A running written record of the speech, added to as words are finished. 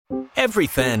Every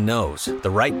fan knows the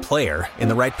right player in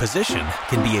the right position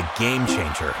can be a game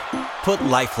changer. Put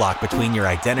LifeLock between your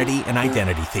identity and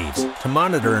identity thieves to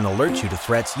monitor and alert you to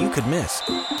threats you could miss.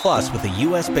 Plus, with a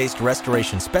U.S.-based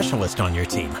restoration specialist on your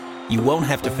team, you won't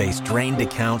have to face drained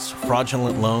accounts,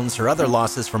 fraudulent loans, or other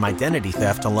losses from identity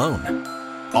theft alone.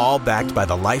 All backed by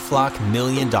the LifeLock $1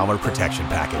 Million Protection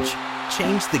Package.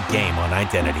 Change the game on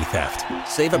identity theft.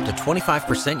 Save up to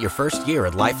 25% your first year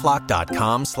at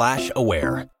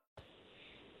LifeLock.com/aware.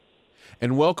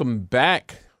 And welcome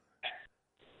back.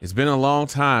 It's been a long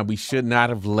time. We should not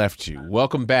have left you.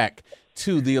 Welcome back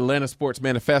to the Atlanta Sports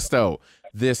Manifesto.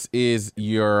 This is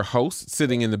your host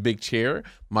sitting in the big chair,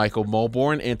 Michael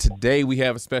Mulborn. And today we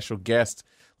have a special guest.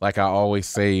 Like I always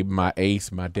say, my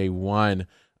ace, my day one,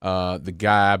 the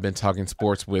guy I've been talking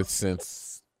sports with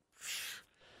since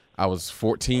I was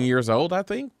 14 years old, I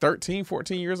think, 13,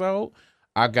 14 years old.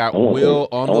 I got Will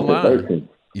on the line. 13.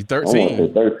 You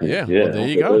 13? 13. Yeah, well, there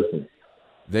you go. 13.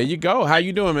 There you go. How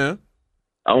you doing, man?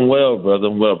 I'm well, brother.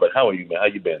 I'm well, but how are you, man? How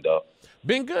you been, dog?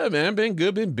 Been good, man. Been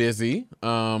good. Been busy.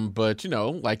 But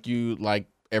like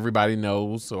everybody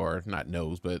knows, or not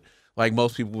knows, but like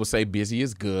most people will say, busy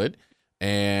is good.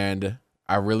 And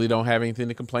I really don't have anything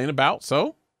to complain about.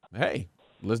 So, hey,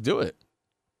 let's do it.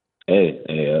 Hey,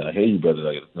 I hear you, brother.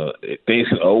 Like, things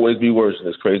can always be worse in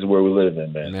this crazy world we live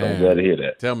in, man. So I'm glad to hear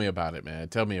that. Tell me about it, man.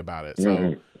 Tell me about it.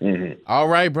 So, All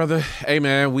right, brother. Hey,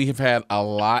 man, we have had a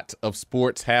lot of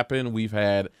sports happen. We've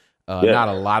had not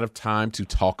a lot of time to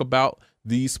talk about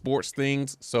these sports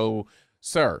things. So,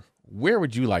 sir, where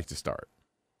would you like to start?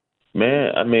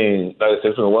 Man, I mean, like I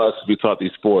said, it's been a while since we taught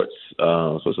these sports,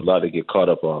 so it's a lot to get caught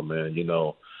up on, man. You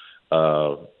know,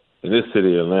 in this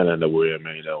city of Atlanta that we're in,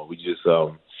 man, you know, we just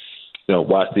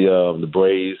watch the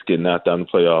Braves get knocked out in the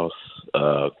playoffs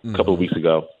a couple of weeks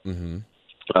ago.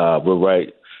 We're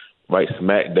right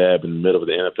smack dab in the middle of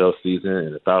the NFL season,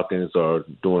 and the Falcons are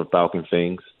doing Falcon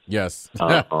things. Yes.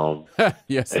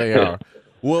 Yes, they are.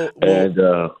 Well, and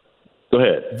go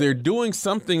ahead. They're doing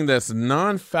something that's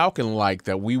non-Falcon-like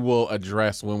that we will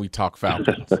address when we talk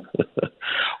Falcons.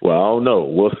 Well, I don't know.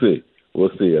 We'll see.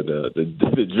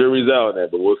 The jury's out on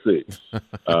that, but we'll see.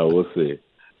 We'll see.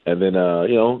 And then,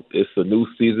 it's a new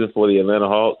season for the Atlanta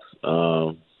Hawks.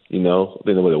 I think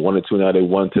they're 1-2 now. They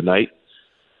won tonight.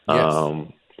 Yes.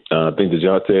 I think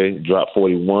DeJounte dropped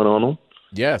 41 on them.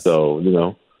 Yes. So,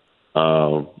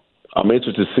 I'm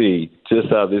interested to see just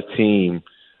how this team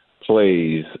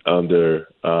plays under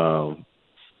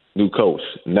new coach.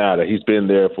 Now that he's been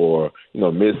there for,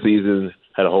 mid-season,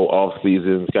 had a whole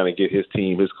off-season, kind of get his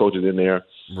coaches in there.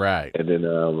 Right. And then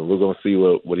we're going to see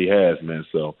what he has, man.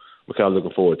 So we're kind of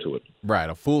looking forward to it. Right,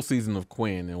 a full season of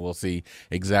Quinn, and we'll see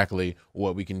exactly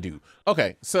what we can do.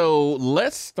 Okay, so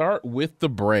let's start with the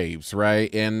Braves,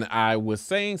 right? And I was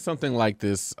saying something like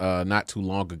this not too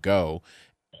long ago,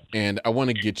 and I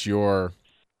want to get your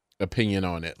opinion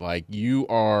on it. Like, you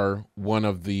are one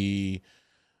of the,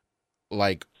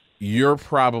 like, you're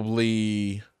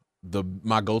probably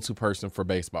my go-to person for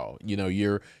baseball. You know,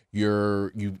 you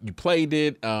played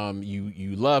it,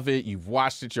 you love it, you've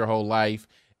watched it your whole life.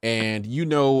 And,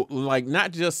 like,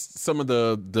 not just some of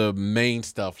the main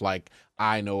stuff like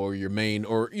I know, or your main,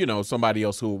 or, somebody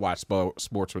else who will watch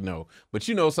sports would know. But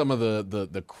some of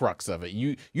the crux of it.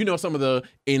 You know some of the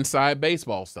inside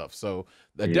baseball stuff. So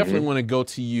I definitely want to go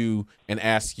to you and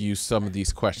ask you some of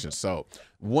these questions. So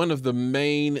one of the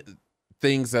main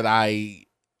things that I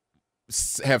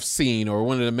have seen, or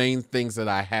one of the main things that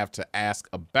I have to ask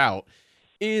about,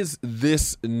 is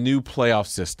this new playoff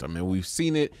system. And we've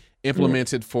seen it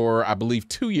implemented for, I believe,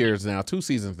 2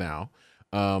 seasons now,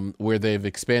 where they've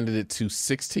expanded it to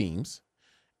 6 teams.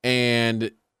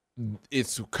 And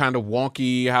it's kind of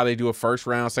wonky how they do a first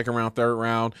round, second round, third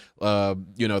round.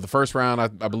 The first round,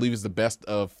 I believe, is the best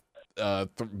of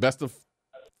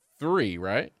 3,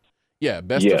 right? Yeah,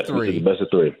 best of 3. Best of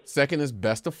 3. Second is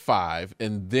best of 5.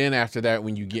 And then after that,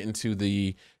 when you get into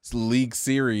the League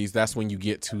Series, that's when you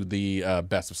get to the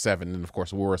best of 7. And, of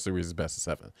course, World Series is best of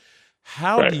 7.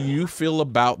 How do you feel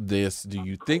about this? Do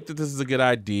you think that this is a good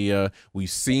idea?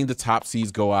 We've seen the top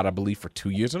seeds go out, I believe, for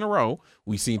 2 years in a row.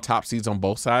 We've seen top seeds on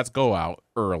both sides go out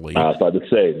early. I was about to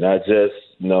say, not just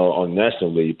on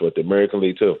National League, but the American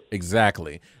League too.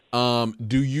 Exactly.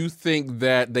 Do you think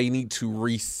that they need to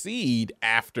reseed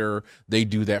after they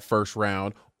do that first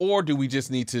round, or do we just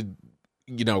need to,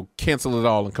 cancel it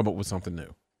all and come up with something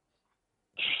new?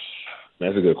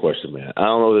 That's a good question, man. I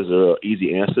don't know if there's a real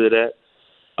easy answer to that.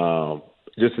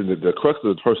 Just in the crux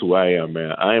of the person who I am,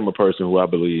 man. I am a person who I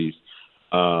believe,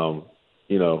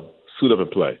 suit up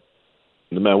and play.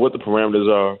 No matter what the parameters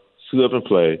are, suit up and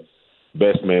play.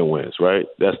 best man wins, right?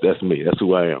 That's me. That's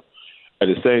who I am. At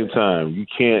the same time, you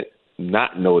can't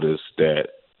not notice that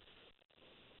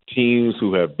teams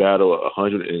who have battled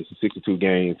 162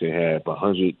 games and have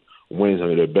 100 wins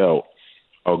under their belt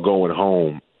are going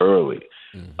home early.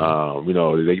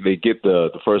 They get the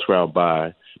first round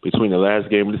bye between the last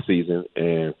game of the season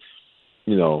and,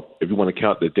 if you want to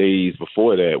count the days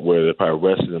before that where they're probably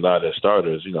resting a lot of their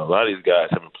starters, a lot of these guys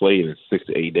haven't played in 6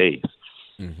 to 8 days.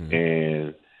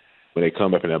 And when they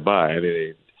come back in that bye, and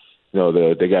then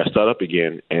they got to start up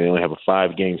again, and they only have a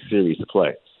 5-game series to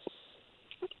play.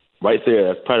 Right there,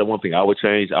 that's probably one thing I would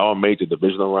change. I would make the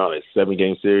divisional round a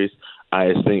 7-game series.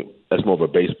 I think that's more of a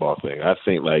baseball thing. I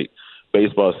think,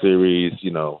 baseball series,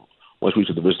 once we reach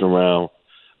the divisional round,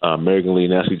 American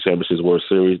League, National League Championships, World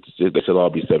Series, they should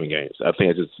all be 7 games. I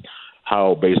think it's just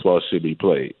how baseball should be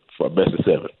played for a best of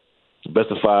 7. Best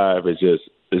of 5 is just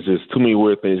too many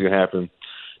weird things can happen.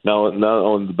 Not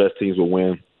only the best teams will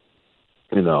win,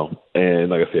 and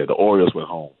like I said, the Orioles went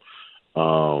home.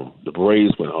 The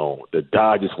Braves went home. The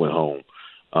Dodgers went home.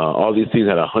 All these teams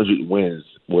had 100 wins,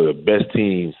 were the best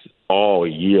teams all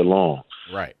year long.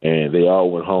 Right. And they all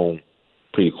went home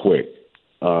pretty quick.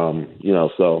 So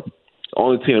the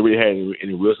only team that really had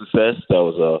any real success that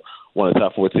was one of the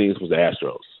top 4 teams was the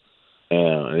Astros.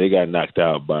 And they got knocked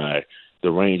out by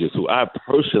the Rangers, who I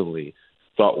personally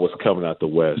thought was coming out the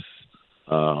West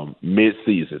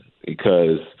mid-season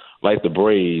because, like the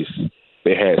Braves,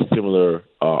 they had similar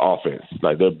offense.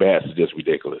 Like, their bats are just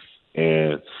ridiculous.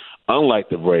 And unlike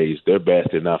the Braves, their bats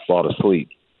did not fall asleep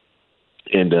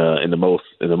in the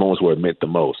moments where it meant the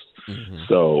most.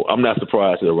 So I'm not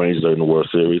surprised that the Rangers are in the World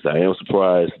Series. I am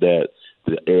surprised that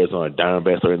the Arizona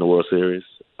Diamondbacks are in the World Series.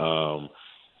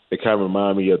 They kind of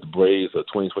remind me of the Braves of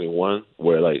 2021,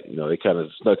 where they kind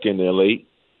of snuck in there late,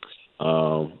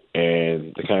 and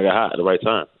they kind of got hot at the right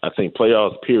time. I think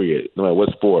playoffs, period, no matter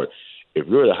what sport, if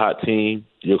you're the hot team,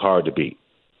 you're hard to beat.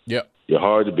 Yep. You're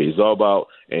hard to beat. It's all about,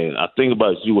 and I think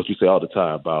about what you say all the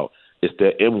time about, it's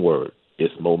that M word.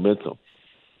 It's momentum,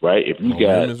 right? If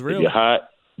you're hot,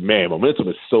 man, momentum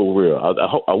is so real.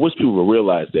 I wish people would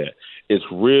realize that. It's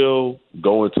real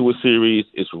going to a series.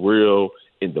 It's real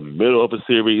in the middle of a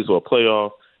series or a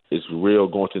playoff. It's real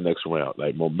going to the next round.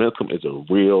 Momentum is a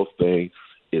real thing.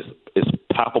 It's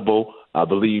palpable. I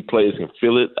believe players can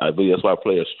feel it. I believe that's why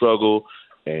players struggle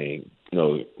and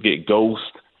get ghost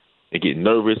and get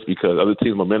nervous because other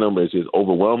teams' momentum is just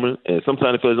overwhelming, and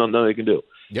sometimes they feel there's nothing they can do.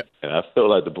 Yep. And I felt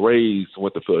like the Braves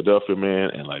went to Philadelphia, man,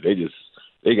 and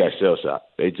they got shell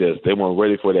shocked. They weren't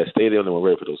ready for that stadium. They weren't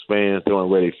ready for those fans. They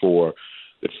weren't ready for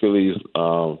the Phillies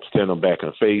standing them back in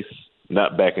the face,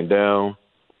 not backing down,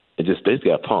 and they just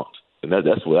got punked. And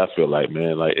that's what I feel like,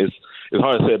 man. It's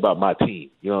hard to say about my team.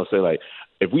 You know what I'm saying?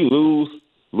 If we lose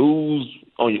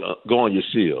on go on your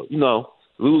shield.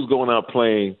 Lose going out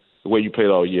playing the way you played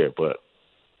all year. But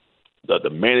the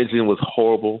managing was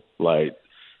horrible. There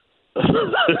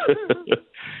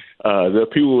are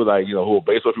people who are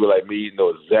baseball people like me know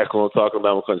exactly what I'm talking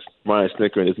about because Ryan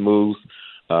Snitker and his moves.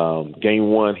 Game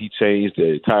 1, he changed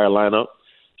the entire lineup.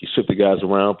 He shipped the guys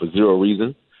around for zero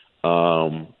reason.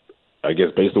 I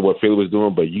guess based on what Philly was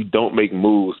doing, but you don't make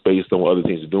moves based on what other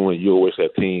teams are doing. You always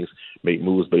have teams make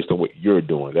moves based on what you're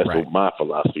doing. That's right. my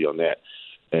philosophy on that.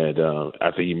 And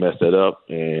I think he messed that up,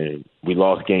 and we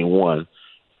lost Game 1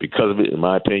 because of it, in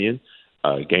my opinion.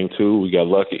 Game 2, we got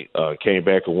lucky. Came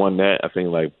back and won that. I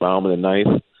think bottom of the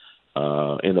ninth.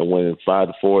 Ended up winning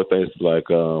 5-4. Thanks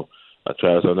to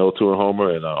Travis Arnold two-run homer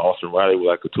and Austin Riley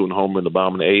with a two-run homer in the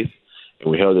bottom of the 8th.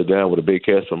 And we held it down with a big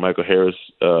catch from Michael Harris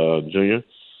Jr.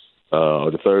 Or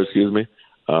the third, excuse me.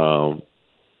 In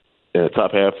the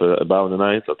top half of the bottom of the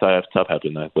 9th, or top half of the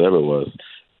 9th, whatever it was.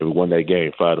 And we won that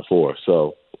game 5-4.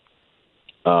 So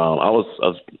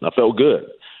I felt good,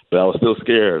 but I was still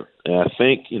scared. And I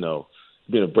think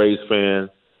being a Braves fan,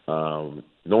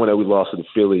 knowing that we lost to the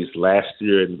Phillies last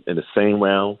year in the same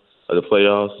round of the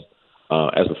playoffs,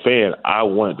 as a fan, I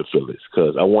wanted the Phillies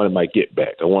because I wanted my get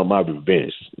back. I wanted my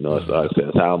revenge. Like I said,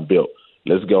 that's how I'm built.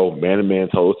 Let's go man-to-man,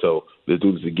 toe-to-toe. Let's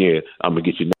do this again. I'm going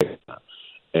to get you next time.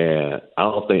 And I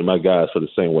don't think my guys feel the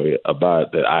same way about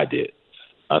it that I did.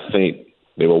 I think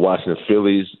they were watching the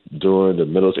Phillies during the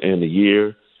middle to end of the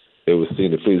year. They were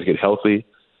seeing the Phillies get healthy.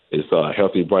 They saw a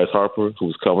healthy Bryce Harper, who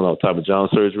was coming off Tommy John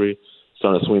surgery,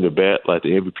 starting to swing the bat like the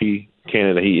MVP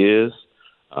candidate he is.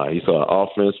 He saw an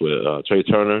offense with Trey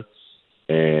Turner,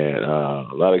 and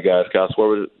a lot of guys, Kyle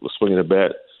Schwarber, was swinging the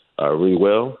bat really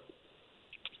well.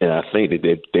 And I think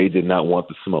that they did not want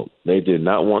the smoke. They did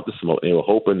not want the smoke. They were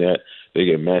hoping that they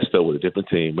get matched up with a different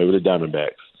team, maybe the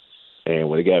Diamondbacks. And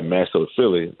when they got matched up with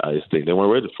Philly, I just think they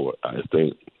weren't ready for it. I just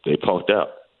think they punked out.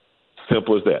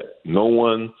 Simple as that. No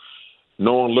one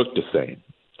looked the same.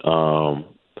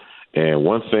 And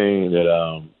one thing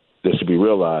that should be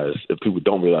realized, if people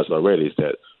don't realize it already, is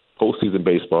that postseason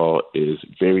baseball is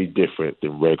very different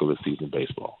than regular season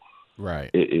baseball. Right.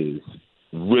 It is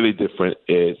really different.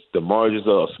 The margins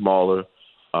are smaller.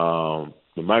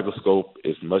 The microscope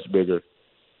is much bigger.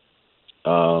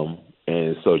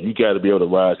 And so you got to be able to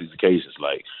rise these occasions,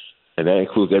 and that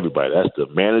includes everybody. That's the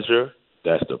manager.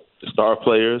 That's the star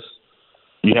players.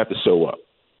 You have to show up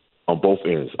on both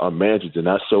ends. Our manager did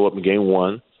not show up in Game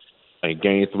 1. In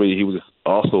Game 3, he was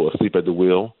also asleep at the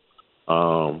wheel.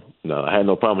 No, I had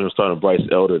no problem with him starting Bryce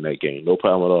Elder in that game. No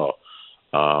problem at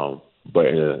all. But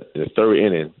in the third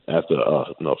inning, after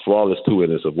flawless 2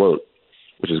 innings of work,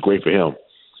 which is great for him,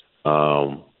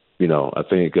 I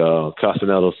think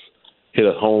Castellanos hit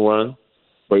a home run.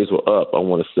 Braves were up, I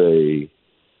want to say,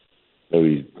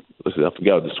 maybe, I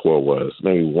forgot what the score was,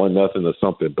 maybe 1-0 or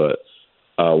something. But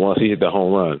once he hit that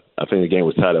home run, I think the game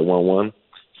was tied at 1-1.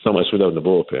 Someone showed up in the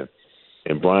bullpen.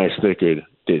 And Brian Snickard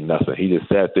did nothing. He just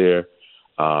sat there.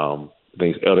 I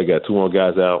think Elder got 2 more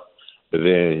guys out. But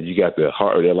then you got the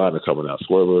heart of their lineup coming out,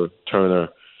 Swerver, Turner,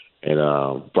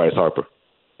 and Bryce Harper.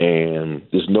 And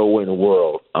there's no way in the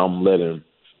world I'm letting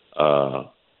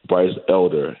Bryce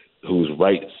Elder, who's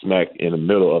right smack in the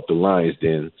middle of the Lions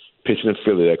Den, pitching in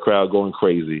Philly, that crowd going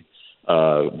crazy,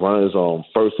 runners on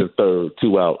first and third,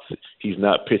 2 outs. He's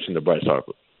not pitching to Bryce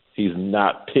Harper. He's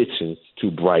not pitching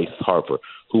to Bryce Harper,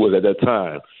 who was at that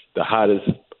time the hottest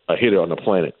hitter on the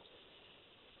planet.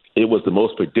 It was the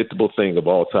most predictable thing of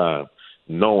all time,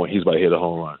 knowing he's about to hit a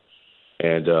home run.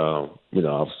 And,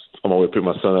 I'm on my way to pick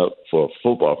my son up for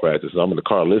football practice, and I'm in the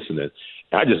car listening.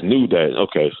 And I just knew that,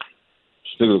 okay,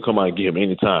 Snickers will come out and get him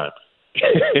any time.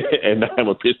 And now I'm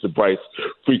going to pitch to Bryce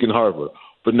freaking Harper.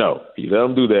 But no, he let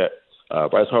him do that.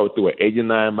 Bryce Harper threw an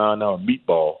 89-mile-an-hour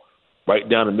meatball right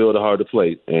down the middle of the heart of the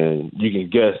plate. And you can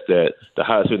guess that the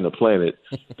highest hitter on the planet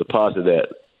deposited that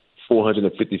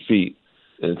 450 feet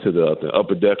into the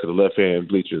upper deck of the left-hand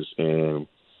bleachers. And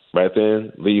right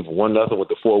then, leave 1-0 with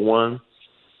the 4-1.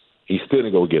 He still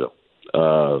didn't go get him. 2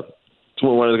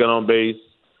 more runners got on base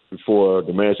before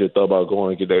the manager thought about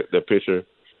going and get that pitcher,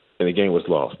 and the game was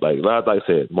lost. Like I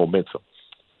said, momentum.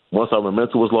 Once our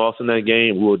momentum was lost in that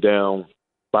game, we were down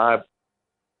 5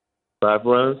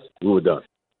 runs. We were done.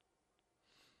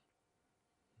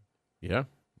 Yeah.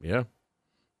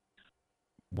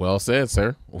 Well said,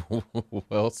 sir.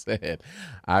 Well said.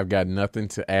 I've got nothing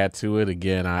to add to it.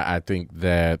 Again, I think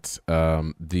that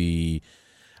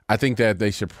I think that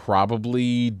they should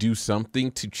probably do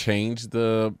something to change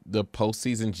the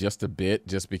postseason just a bit,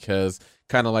 just because,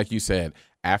 kind of like you said,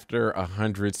 after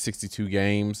 162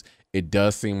 games, it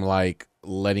does seem like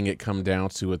letting it come down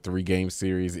to a 3-game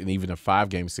series and even a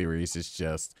 5-game series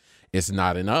it's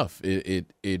not enough.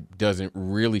 It doesn't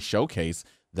really showcase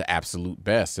the absolute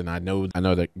best. And I know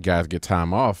that guys get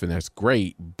time off, and that's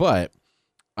great, but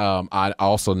I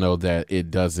also know that it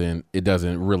doesn't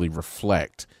really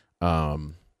reflect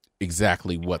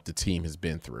exactly what the team has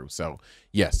been through. So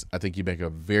yes, I think you make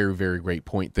a very, very great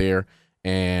point there.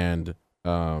 And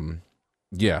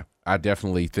I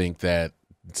definitely think that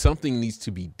something needs to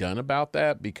be done about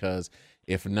that, because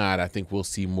if not, I think we'll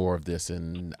see more of this.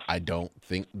 And I don't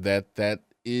think that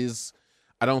was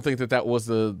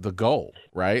the goal,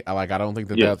 right? I don't think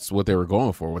that that's what they were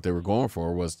going for. What they were going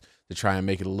for was to try and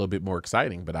make it a little bit more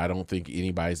exciting, but I don't think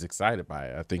anybody's excited by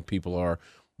it. I think people are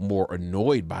more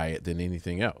annoyed by it than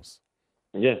anything else.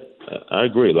 Yeah, I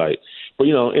agree. But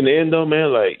in the end though,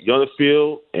 man, you're on the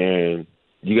field and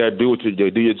you got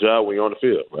to do your job when you're on the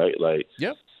field, right?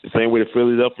 Yep. The same way the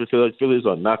Phillies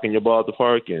are knocking your ball out the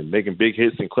park and making big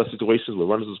hits in clutch situations with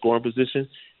runners in scoring position,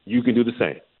 you can do the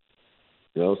same.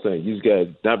 You know what I'm saying? You just got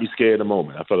to not be scared of the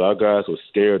moment. I felt our guys were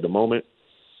scared of the moment,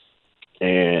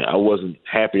 and I wasn't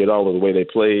happy at all with the way they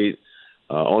played.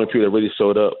 Only people that really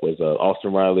showed up was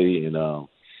Austin Riley and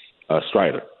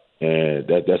Strider, and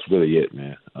that's really it,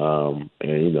 man. Our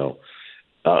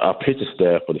pitching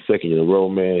staff for the second year in a row,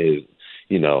 man, is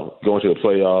going to the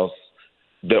playoffs,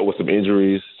 dealt with some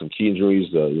injuries, some key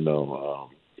injuries.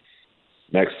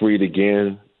 Max Fried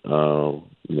again.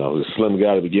 The slim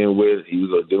guy to begin with. He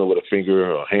was dealing with a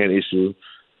finger or hand issue.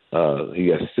 He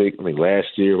got sick, I think, last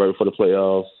year, right before the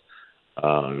playoffs.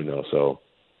 So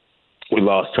we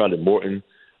lost Charlie Morton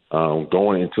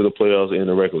going into the playoffs in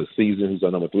the regular season. Who's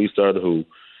our number 3 starter who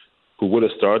would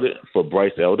have started for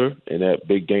Bryce Elder in that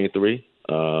big Game 3.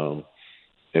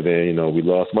 And then, we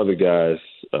lost some other guys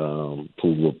who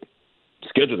were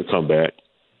scheduled to come back,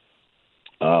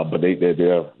 but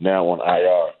they're now on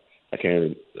IR. I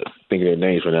can't think of their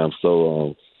names right now. I'm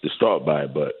so distraught by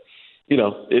it. But,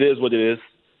 it is what it is.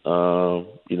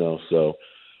 So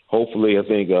hopefully I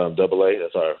think Double A,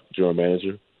 that's our general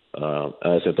manager,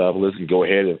 Alex Anthopoulos, can go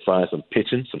ahead and find some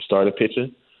starting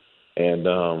pitching, and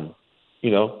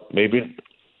maybe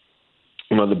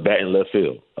the bat in left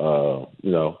field.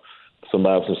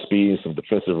 Somebody with some speed and some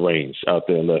defensive range out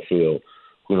there in left field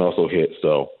who can also hit.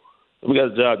 So we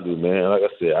got a job to do, man. Like I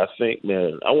said, I think,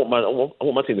 man, I want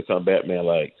my team to come back, man.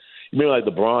 Like, you remember like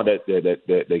LeBron,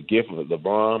 that gift of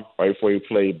LeBron right before he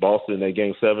played Boston in that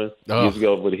Game 7 years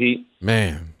ago with the Heat?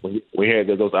 Man. When we had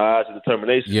those eyes and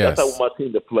determination. Yes. That's how I want my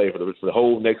team to play for the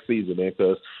whole next season, man,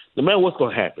 because no matter what's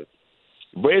going to happen,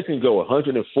 Braves can go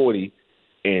 140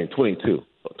 and 22,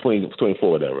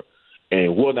 24, whatever, and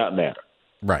it will not matter.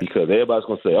 Right. Because everybody's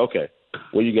going to say, okay,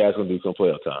 what are you guys going to do come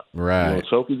playoff time? Right. You want to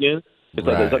choke again? It's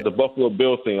like the Buffalo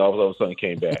Bill thing all of a sudden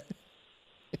came back.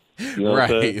 You know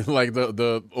right. Like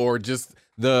or just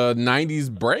the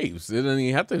 90s Braves. It didn't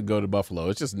even have to go to Buffalo.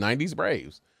 It's just 90s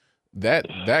Braves. That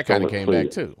kind of came back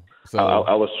too. So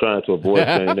I was trying to avoid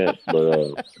saying that,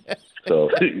 but so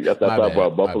that's why I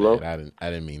brought Buffalo. I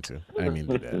didn't mean to. I didn't mean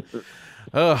to do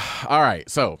that. All right.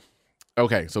 So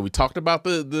we talked about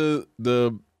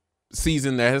the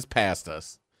season that has passed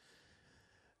us.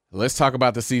 Let's talk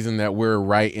about the season that we're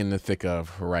right in the thick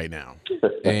of right now.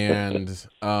 And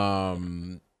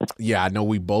I know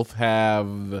we both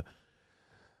have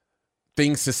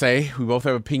things to say. We both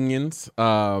have opinions.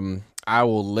 I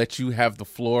will let you have the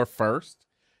floor first,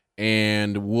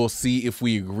 and we'll see if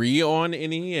we agree on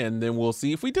any, and then we'll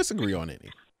see if we disagree on any.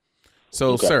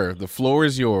 So, Sir, the floor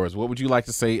is yours. What would you like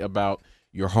to say about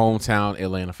your hometown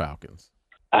Atlanta Falcons?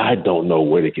 I don't know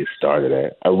where to get started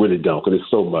at. I really don't, because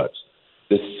there's so much.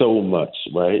 There's so much,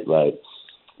 right? Like,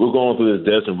 we're going through this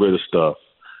Desmond Ritter stuff,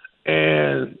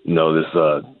 and this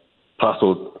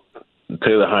possible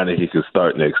Taylor Heineke could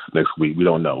start next week. We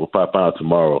don't know. We'll probably find out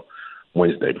tomorrow,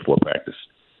 Wednesday, before practice.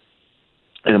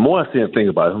 And the more I see and think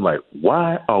about it, I'm like,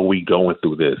 why are we going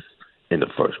through this in the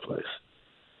first place?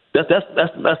 That's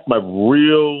my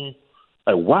real,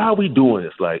 like, why are we doing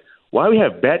this? Like, why we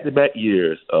have back-to-back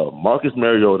years of Marcus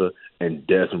Mariota and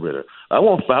Desmond Ritter? I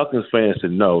want Falcons fans to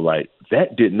know, like,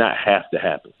 that did not have to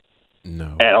happen.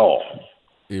 No. At all.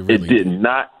 It did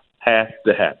not have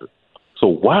to happen. So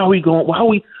why are we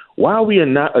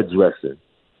not addressing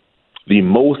the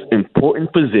most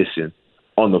important position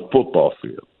on the football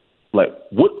field? Like,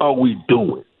 what are we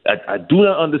doing? I do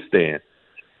not understand.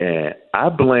 And I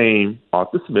blame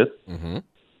Arthur Smith,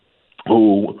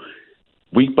 who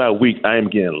week by week I am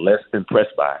getting less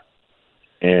impressed by.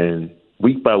 And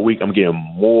week by week I'm getting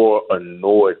more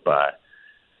annoyed by.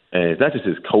 And it's not just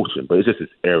his coaching, but it's just his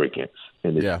arrogance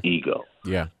and his ego.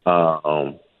 Yeah.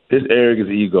 His arrogance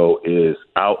and ego is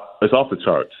out. It's off the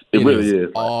charts. It really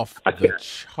is. Off the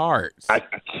charts. I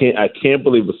can't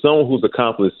believe it. Someone who's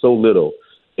accomplished so little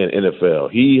in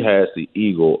NFL, he has the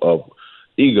ego of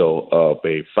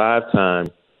a 5-time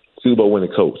Super Bowl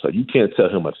winning coach. So you can't tell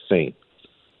him a thing.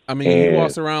 I mean, he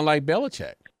walks around like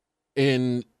Belichick,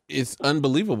 and it's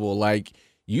unbelievable. Like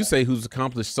you say, who's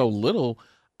accomplished so little.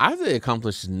 I've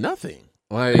accomplished nothing.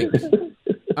 Like,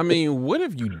 I mean, what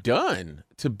have you done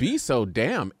to be so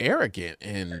damn arrogant?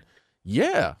 And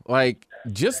like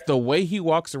just the way he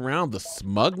walks around, the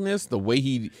smugness, the way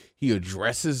he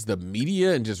addresses the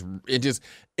media and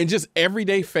just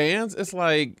everyday fans. It's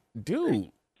like, dude,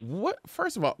 what?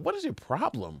 First of all, what is your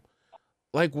problem?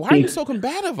 Like, why are you so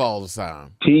combative all the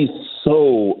time? He's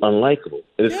so unlikable.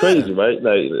 It's crazy, right?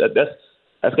 Like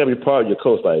that's gotta be part of your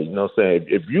coach. Like, you know what I'm saying?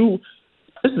 If you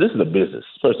This is a business,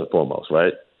 first and foremost,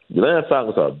 right? The Atlanta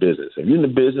Falcons are a business. If you're in the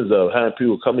business of having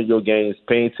people come to your games,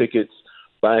 paying tickets,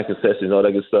 buying concessions, all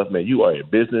that good stuff, man, you are a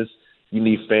business. You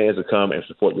need fans to come and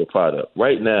support your product.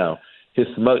 Right now, his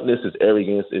smugness, his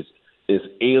arrogance is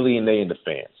alienating the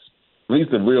fans, at least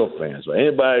the real fans, right?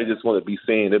 Anybody just want to be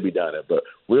seen, they'll be down there. But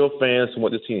real fans who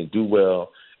want the team to do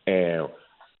well and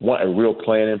want a real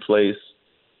plan in place,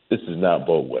 this does not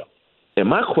bode well. And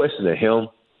my question to him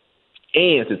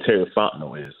and to Terry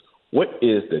Fontenot is, what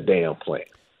is the damn plan?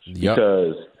 Yep.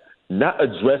 Because not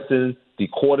addressing the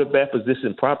quarterback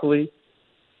position properly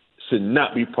should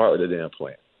not be part of the damn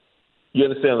plan. You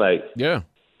understand? Like, y'all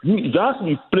should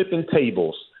be flipping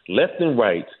tables left and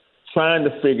right, trying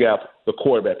to figure out the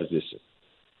quarterback position.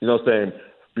 You know what I'm saying?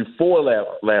 Before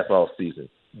last offseason,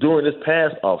 during this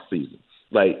past offseason.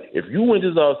 Like, if you went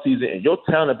this offseason and your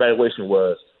talent evaluation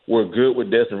was, we're good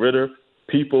with Desmond Ritter,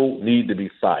 people need to be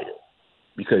fired.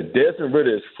 Because Desmond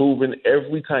Ritter is proven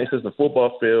every time he sits in the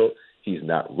football field, he's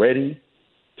not ready.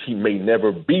 He may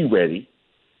never be ready.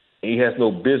 And he has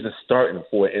no business starting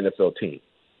for an NFL team.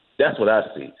 That's what I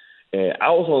see. And I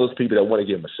was one of those people that want to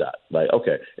give him a shot. Like,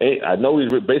 okay, I know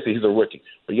he's a rookie,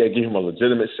 but you got to give him a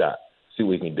legitimate shot, see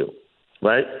what he can do,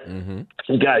 right? Mm-hmm.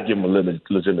 You got to give him a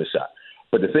legitimate shot.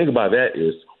 But the thing about that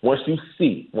is once you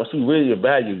really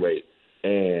evaluate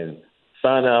and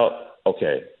find out,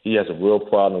 okay, he has a real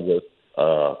problem with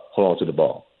holding on to the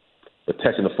ball,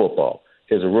 protecting the football.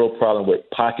 He has a real problem with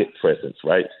pocket presence,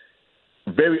 right?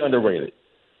 Very underrated.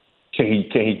 Can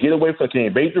he get away from? Can he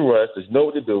evade the rush? Does he know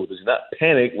what to do? Does he not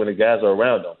panic when the guys are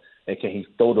around him? And can he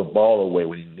throw the ball away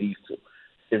when he needs to?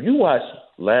 If you watch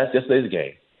yesterday's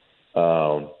game,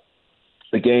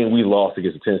 the game we lost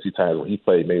against the Tennessee Titans when he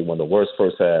played maybe one of the worst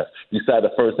first halves. Besides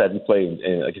the first half he played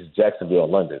against Jacksonville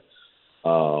in London,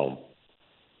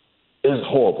 it was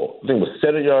horrible. I think it was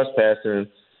 7 yards passing,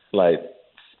 like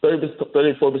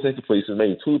 34% completion,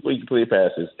 maybe 2-3 completed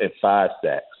passes, and 5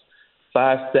 sacks.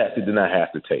 5 sacks he did not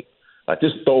have to take. Like,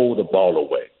 just throw the ball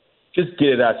away. Just get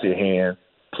it out your hand,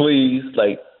 please.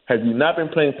 Like, have you not been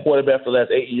playing quarterback for the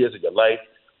last 8 years of your life?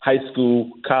 High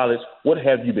school, college, what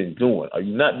have you been doing? Are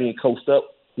you not being coached up?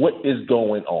 What is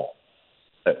going on?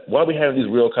 Why are we having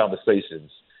these real conversations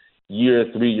year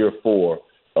 3, year 4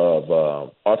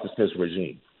 of Arthur Smith's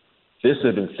regime? This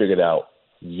has been figured out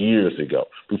years ago.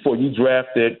 Before you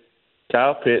drafted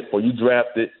Kyle Pitt, before you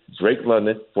drafted Drake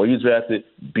London, before you drafted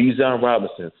Bijan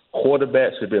Robinson,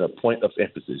 quarterback should have been a point of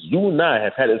emphasis. You and I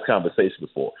have had this conversation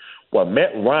before. While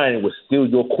Matt Ryan was still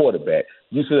your quarterback,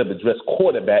 you should have addressed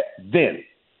quarterback then.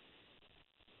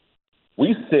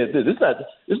 We said this.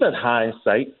 It's not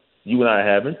hindsight you and I are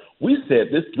having. We said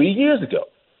this 3 years ago.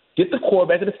 Get the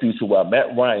quarterback in the future while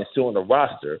Matt Ryan is still on the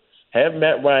roster. Have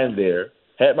Matt Ryan there.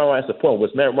 Have Matt Ryan support.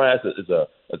 Which Matt Ryan is a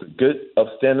good,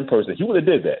 upstanding person. He would have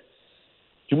did that.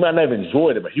 You might not have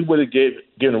enjoyed it, but he would have given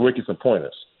the rookie some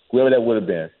pointers, whoever that would have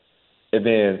been. And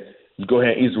then you go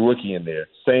ahead and ease the rookie in there.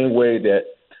 Same way that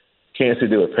Kansas City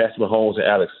did with Patrick Mahomes and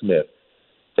Alex Smith.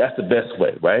 That's the best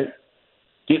way, right?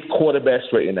 Get quarterback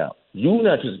straightened out. You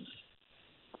not just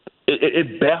 –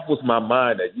 it baffles my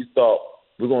mind that you thought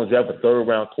we're going to draft a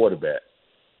third-round quarterback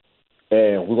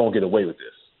and we're going to get away with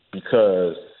this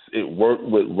because it worked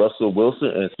with Russell Wilson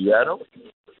in Seattle.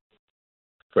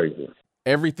 Crazy.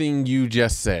 Everything you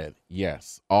just said,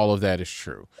 yes, all of that is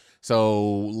true.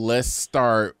 So let's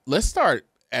start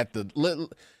at the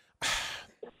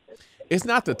it's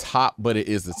not the top, but it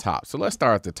is the top. So let's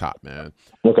start at the top, man.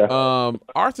 Okay.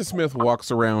 Arthur Smith walks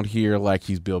around here like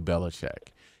he's Bill Belichick.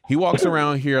 He walks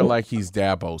around here like he's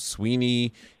Dabo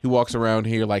Sweeney. He walks around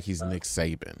here like he's Nick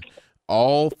Saban.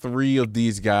 All three of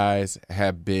these guys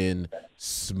have been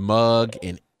smug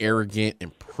and arrogant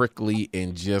and prickly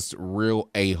and just real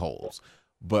a-holes.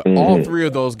 But all three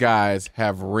of those guys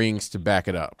have rings to back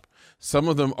it up. Some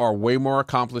of them are way more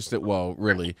accomplished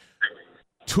really,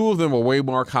 two of them are way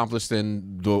more accomplished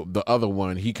than the other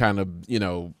one. He kind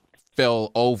of,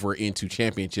 fell over into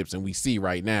championships, and we see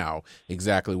right now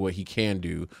exactly what he can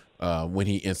do when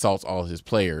he insults all his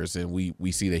players, and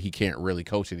we see that he can't really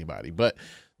coach anybody. But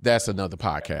that's another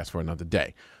podcast for another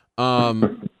day.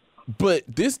 But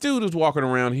this dude is walking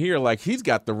around here like he's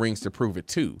got the rings to prove it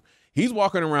too. He's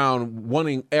walking around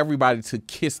wanting everybody to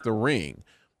kiss the ring,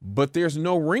 but there's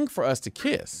no ring for us to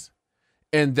kiss.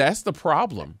 And that's the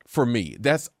problem for me.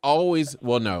 That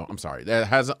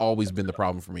hasn't always been the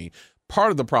problem for me.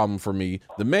 Part of the problem for me,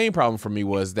 the main problem for me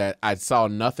was that I saw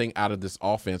nothing out of this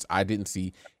offense. I didn't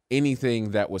see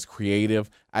anything that was creative.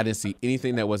 I didn't see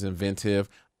anything that was inventive.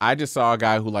 I just saw a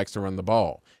guy who likes to run the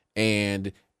ball.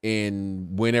 And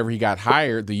whenever he got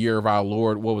hired, the year of our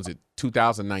Lord,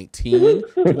 2019,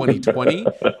 2020,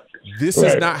 this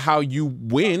is not how you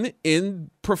win in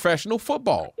professional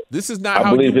football. This is not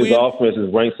how you win. I believe his offense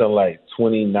is ranked on like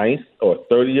 29th or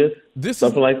 30th,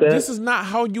 something like that. This is not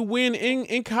how you win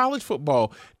in college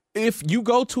football. If you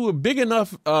go to a big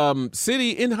enough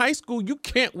city in high school, you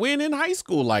can't win in high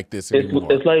school like this anymore.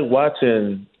 It's like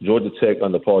watching Georgia Tech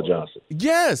under Paul Johnson.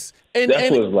 Yes.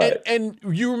 That's what it's like. And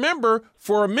you remember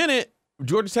for a minute,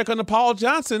 Georgia Tech under Paul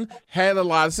Johnson had a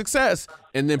lot of success,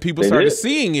 and then people started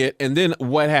seeing it, and then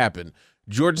what happened?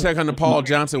 Georgia Tech under Paul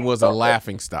Johnson was a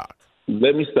laughingstock.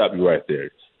 Let me stop you right there.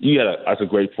 That's a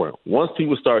great point. Once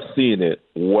people start seeing it,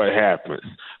 what happens?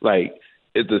 Like,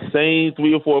 it's the same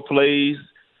 3 or 4 plays.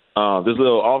 This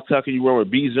little off tackle you run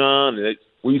with Bijan, and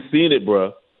we've seen it,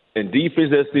 bro. And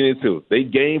defense has seen it too. They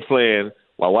game plan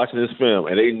while watching this film,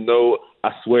 and they know. I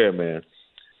swear, man.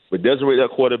 With Desiree,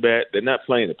 that quarterback, they're not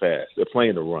playing the pass; they're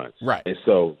playing the run. Right. And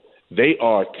so they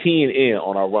are keying in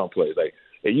on our run plays. Like,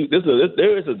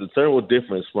 there is a discernible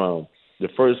difference from the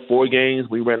first 4 games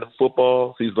we ran the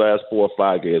football. These last 4 or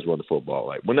 5 games run the football.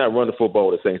 Like, we're not running the football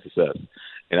with the same success.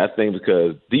 And I think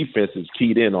because defense is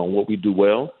keyed in on what we do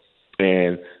well.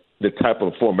 and the type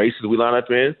of formations we line up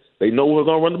in, they know we're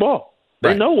going to run the ball.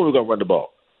 They know when we're going to run the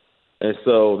ball. And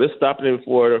so they're stopping it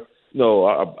before,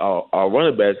 our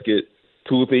running backs get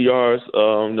 2 or 3 yards,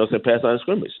 pass line of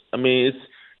scrimmage. I mean,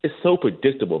 it's so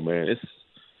predictable, man.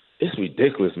 It's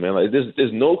ridiculous, man. Like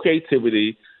there's no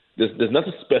creativity. There's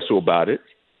nothing special about it.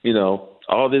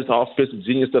 All this offensive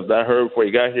genius stuff that I heard before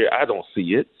you got here, I don't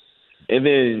see it. And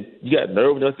then you got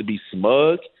nerve enough to be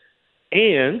smug,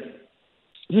 and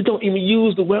you don't even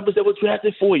use the weapons that were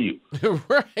drafted for you.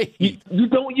 Right. You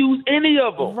don't use any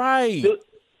of them. Right.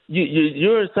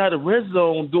 You're inside the red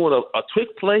zone doing a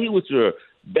trick play with your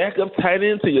backup tight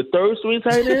end to your third string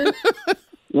tight end,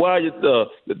 while the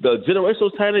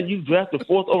generational tight end you drafted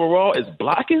 4th overall is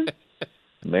blocking.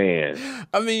 Man,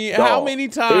 I mean, how many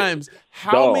times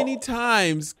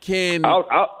can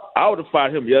I would have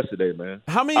fired him yesterday, man.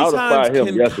 How many times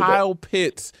can Kyle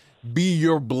Pitts be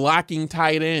your blocking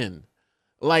tight end?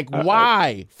 Like,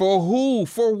 why? For who?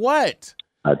 For what?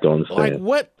 I don't understand. Like,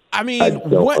 what? I mean,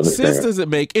 what sense does it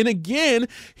make? And again,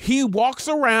 he walks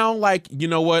around like, you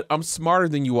know what? I'm smarter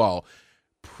than you all.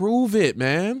 Prove it,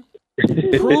 man.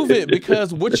 Prove it,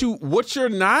 because what you're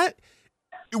not.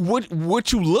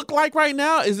 What you look like right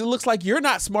now is it looks like you're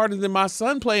not smarter than my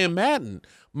son playing Madden.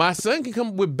 My son can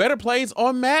come with better plays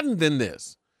on Madden than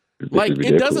this. Like,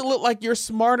 it doesn't look like you're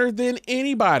smarter than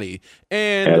anybody.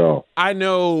 And I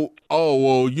know,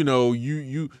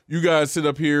 you guys sit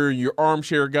up here, you're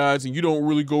armchair guys, and you don't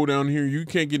really go down here. You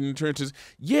can't get in the trenches.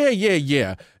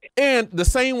 Yeah. And the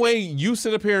same way you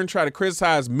sit up here and try to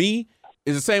criticize me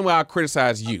is the same way I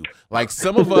criticize you. Like,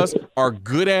 some of us are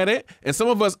good at it, and some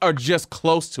of us are just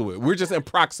close to it. We're just in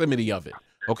proximity of it.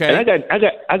 Okay. And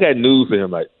I got news for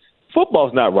him. Like,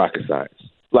 football's not rocket science.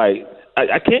 Like,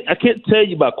 I can't tell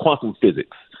you about quantum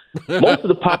physics. Most of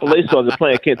the population on the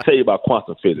planet can't tell you about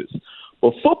quantum physics.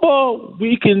 But football,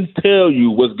 we can tell you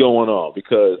what's going on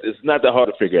because it's not that hard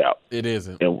to figure out. It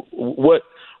isn't. And what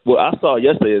I saw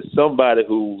yesterday is somebody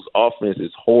whose offense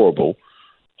is horrible,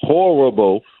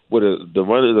 with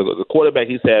the quarterback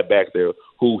he's had back there,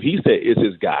 who he said is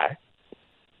his guy,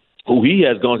 who he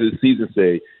has gone to the season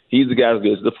say he's the guy who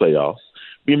gets to the playoffs.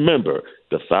 Remember,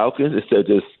 the Falcons, instead of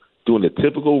just doing the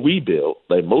typical rebuild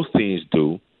like most teams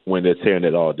do when they're tearing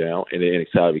it all down and they're in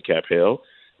salary cap hell,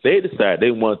 they decided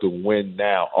they wanted to win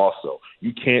now also.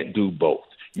 You can't do both.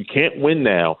 You can't win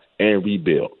now and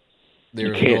rebuild.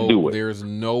 You can't do it. There's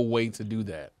no way to do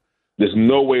that. There's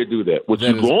no way to do that. What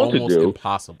you're going to do,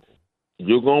 impossible.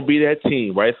 You're going to be that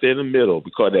team right there in the middle. We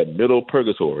call that middle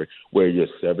purgatory, where you're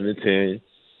 7-10,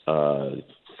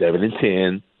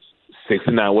 7-10,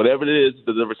 6-9, whatever it is,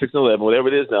 the number 6-11, whatever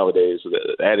it is nowadays,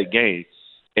 at a game,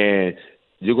 and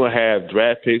you're going to have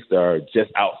draft picks that are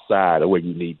just outside of where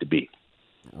you need to be.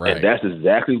 Right. And that's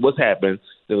exactly what's happened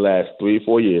the last 3 or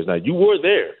 4 years. Now, you were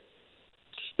there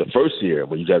the first year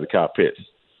when you drafted Kyle Pitts.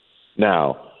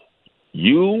 Now,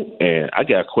 I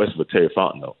got a question for Terry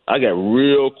Fontenot. I got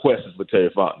real questions for Terry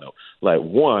Fontenot. Like,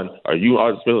 one, are you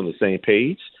all on the same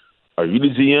page? Are you the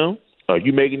GM? Are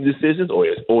you making decisions, or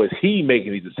is he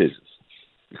making these decisions?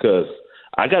 Because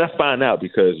I got to find out,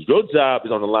 because your job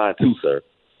is on the line too, sir.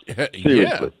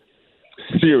 Seriously.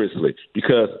 Yeah. Seriously.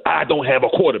 Because I don't have a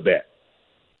quarterback.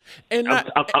 And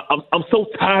I'm so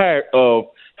tired of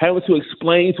having to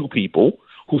explain to people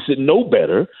who should know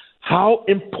better how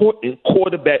important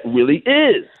quarterback really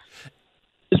is.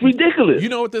 It's ridiculous. You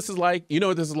know what this is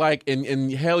like?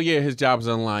 And hell yeah, his job is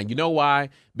on the line. You know why?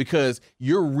 Because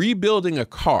you're rebuilding a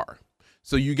car.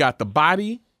 So you got the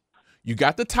body, you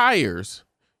got the tires,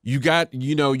 you got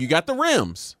the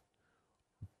rims,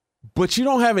 but you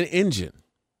don't have an engine.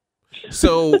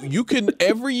 So you can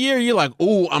every year you're like,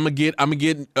 oh, I'm gonna get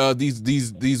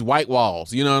these white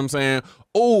walls. You know what I'm saying?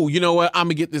 Oh, you know what? I'm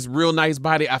gonna get this real nice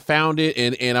body. I found it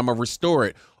and I'm gonna restore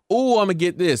it. Oh, I'm gonna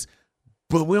get this,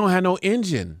 but we don't have no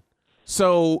engine,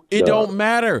 so it don't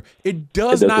matter. It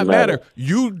does not matter.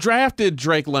 You drafted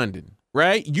Drake London,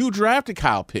 right? You drafted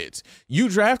Kyle Pitts. You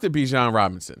drafted Bijan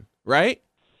Robinson, right?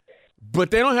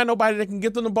 But they don't have nobody that can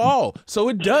get them the ball, so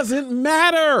it doesn't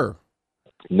matter.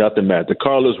 Nothing matters. The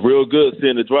car looks real good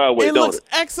sitting in the driveway. It looks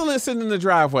excellent sitting in the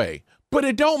driveway, but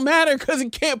it don't matter because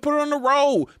it can't put it on the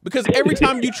road, because every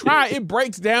time you try, it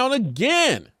breaks down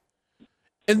again.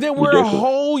 And then we're a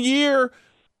whole year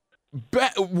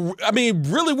back. I mean,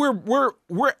 really,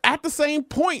 we're at the same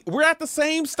point. We're at the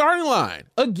same starting line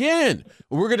again.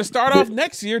 We're going to start off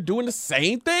next year doing the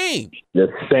same thing. The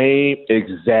same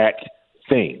exact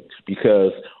thing,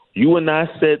 because you and I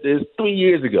said this 3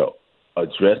 years ago.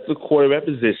 Address the quarterback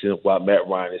position while Matt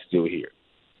Ryan is still here.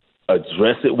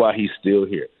 Address it while he's still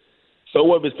here. So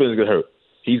what if his feelings get hurt?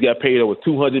 He's got paid over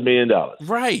 $200 million.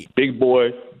 Right. Big boy,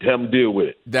 have him deal with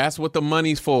it. That's what the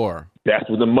money's for. That's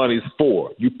what the money's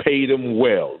for. You paid him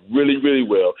well, really, really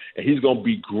well, and he's going to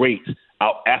be great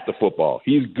out after football.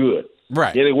 He's good.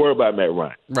 Right. You ain't worry about Matt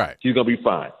Ryan. Right. He's going to be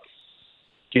fine.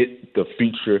 Get the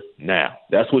feature now.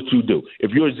 That's what you do.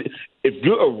 If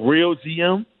you're a real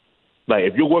GM, like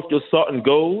if you're worth your salt and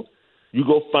gold, you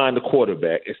go find the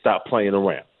quarterback and stop playing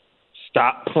around.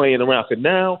 Stop playing around. So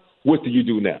now, what do you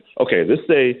do now? Okay, let's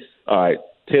say, all right,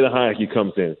 Taylor Heineke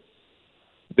comes in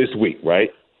this week,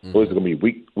 right? Mm-hmm. What is it going to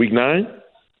be, week 9?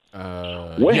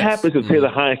 What happens if Taylor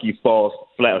Heineke falls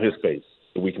flat on his face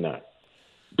in week 9?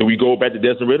 Do we go back to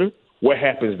Desmond Ridder? What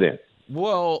happens then?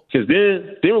 Well, because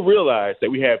then we realize that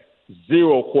we have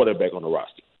 0 quarterback on the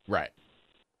roster. Right.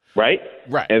 Right?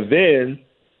 Right. And then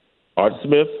Arthur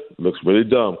Smith looks really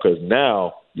dumb because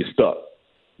now you're stuck.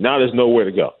 Now there's nowhere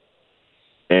to go.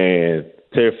 And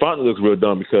Terry Fontenot looks real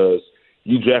dumb because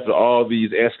you drafted all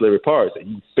these ancillary parts and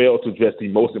you failed to address the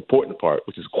most important part,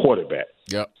 which is quarterback.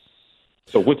 Yep.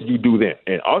 So what do you do then?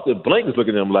 And Arthur Blank is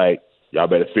looking at them like, y'all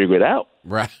better figure it out.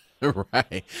 Right.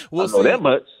 Right. Well, I know that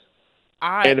much.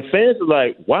 And the fans are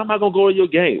like, why am I going to go to your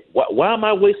game? Why am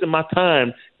I wasting my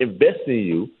time investing in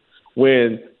you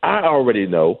when I already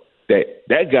know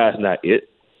that guy's not it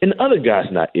and the other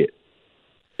guy's not it?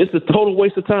 It's a total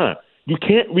waste of time. You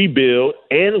can't rebuild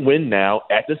and win now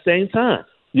at the same time.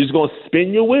 You're just going to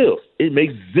spin your wheels. It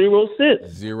makes 0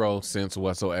 sense. 0 sense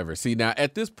whatsoever. See, now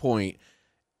at this point,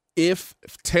 if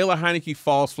Taylor Heineke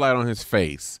falls flat on his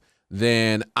face,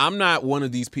 then I'm not one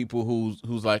of these people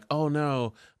who's like, oh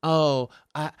no, I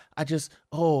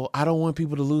don't want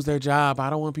people to lose their job. I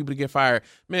don't want people to get fired.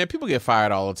 Man, people get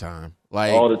fired all the time.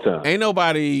 Like all the time. Ain't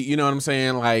nobody, you know what I'm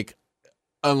saying? Like,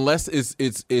 unless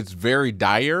it's very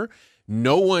dire,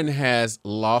 no one has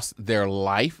lost their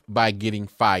life by getting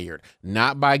fired.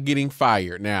 Not by getting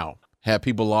fired. Now, have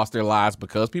people lost their lives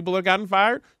because people have gotten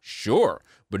fired? Sure.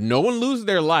 But no one loses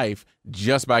their life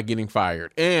just by getting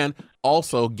fired. And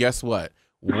also, guess what?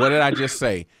 What did I just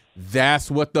say?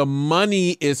 That's what the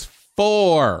money is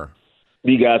for.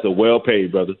 These guys are well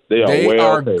paid, brother. They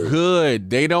are good.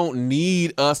 They don't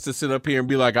need us to sit up here and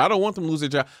be like, I don't want them to lose their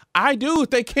job. I do. If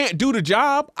they can't do the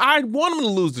job, I want them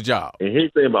to lose the job. And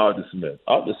here's the thing about Arthur Smith.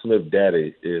 Arthur Smith's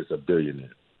daddy is a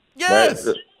billionaire. Yes.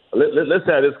 Right? Let's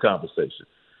have this conversation.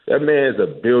 That man is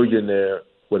a billionaire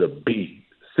with a B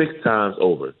 6 times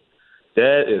over.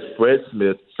 That is Fred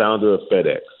Smith, founder of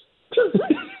FedEx.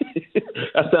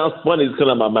 That sounds funny to come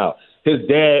out of my mouth. His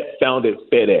dad founded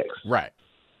FedEx. Right.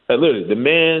 And literally, the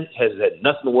man has had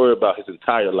nothing to worry about his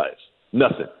entire life.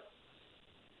 Nothing.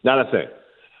 Not a thing.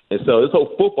 And so this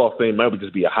whole football thing might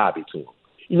just be a hobby to him.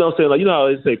 You know what I'm saying? Like, you know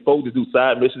how they say folks that do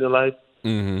side missions in life?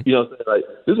 Mm-hmm. You know what I'm saying?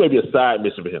 Like, this may be a side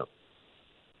mission for him.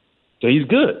 So he's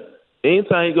good.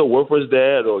 Anytime he go work for his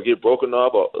dad or get broken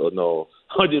off or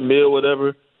 100 mil or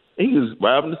whatever, he's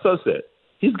right in the sunset.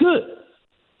 He's good.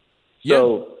 Yeah.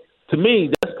 So, to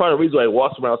me, that's part of the reason why he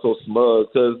walks around so smug,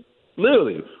 because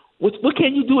literally, what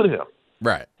can you do to him?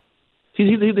 Right. He's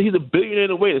a billionaire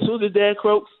in a way. As soon as his dad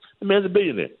croaks, the man's a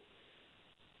billionaire.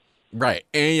 Right.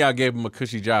 And y'all gave him a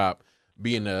cushy job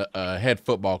being a head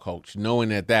football coach, knowing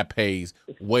that pays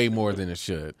way more than it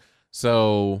should.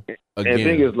 So, again. And the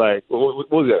thing is, like,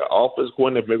 what was it, office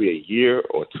coordinator maybe a year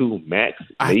or 2 max,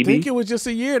 maybe? I think it was just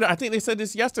a year. I think they said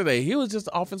this yesterday. He was just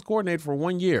the offense coordinator for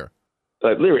 1 year.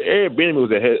 Like, literally, Eric Benjamin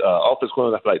was a head office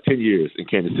coordinator for like 10 years in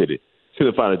Kansas City.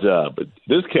 Couldn't find a job. But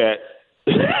this cat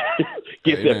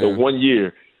gets that for 1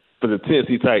 year for the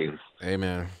Tennessee Titans.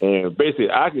 Amen. And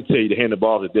basically, I can tell you to hand the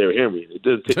ball to Derrick Henry. It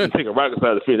doesn't take a rocket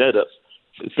scientist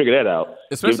to figure that out.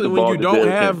 Especially when you don't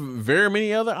have very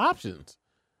many other options.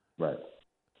 Right.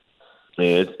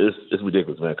 And it's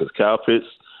ridiculous, man, because Kyle Pitts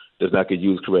does not get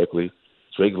used correctly.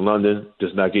 Drake London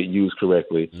does not get used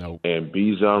correctly. Nope. And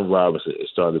Bijan Robinson is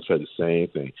starting to try the same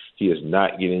thing. He is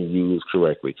not getting used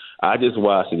correctly. I just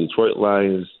watched the Detroit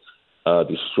Lions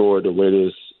destroy the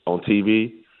Raiders on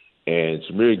TV, and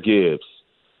Jahmyr Gibbs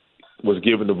was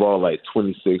given the ball like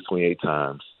 26, 28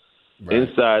 times. Right.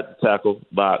 Inside the tackle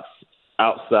box,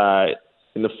 outside,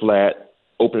 in the flat,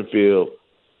 open field.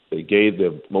 They gave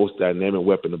the most dynamic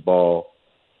weapon the ball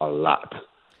a lot.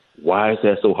 Why is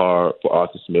that so hard for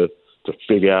Arthur Smith to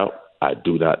figure out? I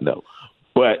do not know.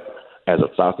 But as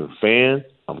a Falcons fan,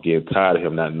 I'm getting tired of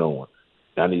him not knowing.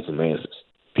 I need some answers,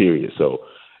 period. So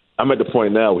I'm at the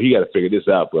point now where he got to figure this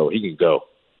out, bro. He can go.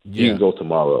 Yeah. He can go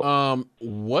tomorrow.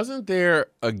 Wasn't there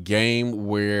a game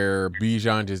where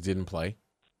Bijan just didn't play?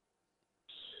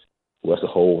 Well, that's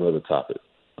a whole other topic.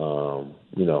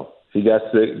 He got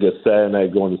sick, gets Saturday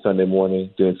night going to Sunday morning,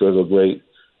 didn't feel so great,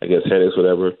 I guess headaches,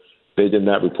 whatever. They did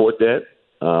not report that.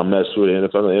 I'm not sure the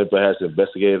NFL has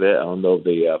investigated that. I don't know if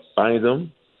they fined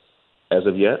them as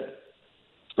of yet.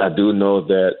 I do know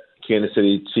that Kansas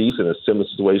City Chiefs in a similar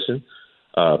situation.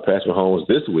 Patrick Mahomes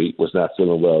this week was not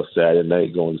feeling well Saturday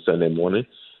night going to Sunday morning.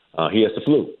 He has the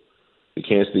flu. The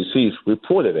Kansas City Chiefs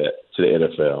reported that to the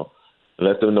NFL and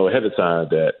let them know ahead of time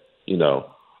that, he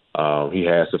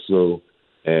has the flu,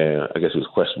 and I guess it was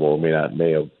questionable, may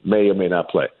or may not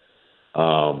play.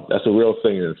 That's a real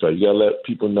thing. And so you got to let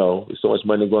people know there's so much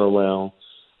money going around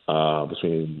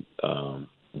between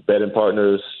betting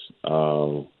partners,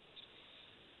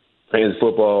 fantasy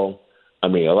football. I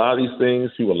mean, a lot of these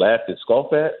things people laugh and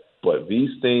scoff at, but these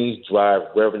things drive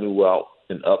revenue out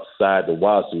and upside the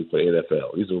wazoo for the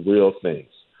NFL. These are real things.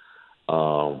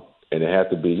 And they have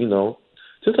to be,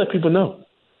 just let people know.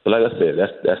 But like I said,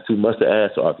 that's too much to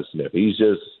ask to Arthur Smith. He's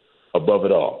just above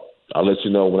it all. I'll let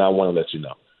you know when I want to let you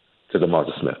know, because I'm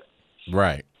Arthur Smith.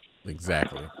 Right.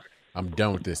 Exactly. I'm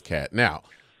done with this cat. Now,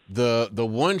 the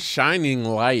one shining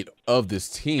light of this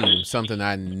team, something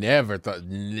I never thought,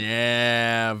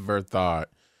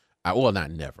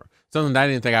 something I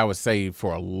didn't think I would say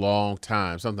for a long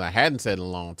time, something I hadn't said in a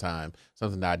long time,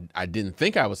 something that I didn't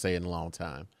think I would say in a long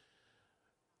time.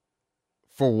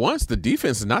 For once, the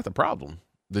defense is not the problem.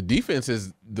 The defense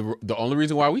is the only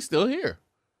reason why we still here.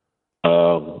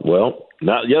 Well,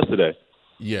 not yesterday.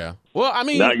 Yeah. Well, I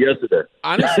mean, not yesterday.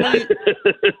 Honestly,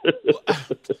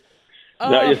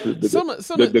 not yesterday.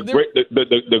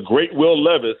 The great Will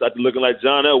Levis, after looking like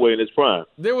John Elway in his prime.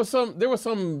 There was some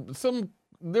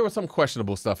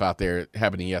questionable stuff out there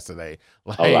happening yesterday.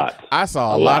 Like, I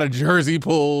saw a lot of jersey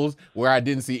pulls where I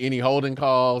didn't see any holding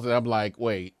calls, and I'm like,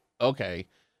 wait, okay.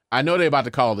 I know they're about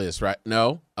to call this, right?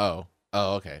 No? Oh,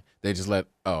 okay. They just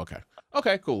okay.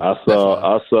 Okay, cool. I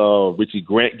saw Richie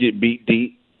Grant get beat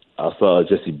deep. I saw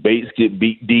Jesse Bates get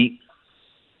beat deep.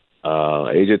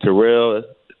 AJ Terrell,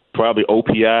 probably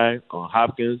OPI on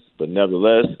Hopkins, but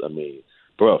nevertheless, I mean,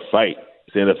 bro, fight.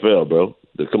 It's the NFL, bro.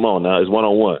 Come on now, it's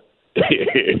one-on-one.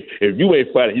 If you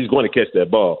ain't fighting, he's going to catch that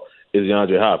ball. It's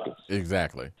DeAndre Hopkins.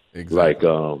 Exactly. Like,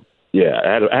 I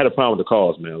had a problem with the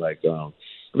calls, man. Like,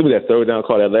 look at that third down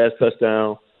call, that last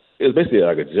touchdown. It was basically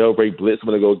like a jailbreak blitz. I'm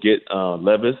going to go get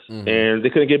Levis, and they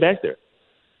couldn't get back there.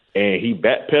 And he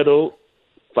backpedaled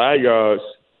 5 yards,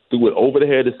 threw it over the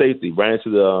head of safety, right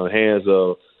into the hands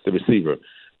of the receiver.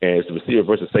 And it's the receiver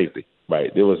versus safety,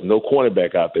 right? There was no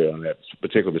cornerback out there on that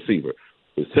particular receiver.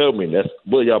 It tells me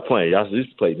what are y'all playing? Y'all used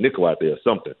to play nickel out there or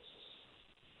something.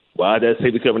 Why that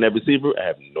safety covering that receiver? I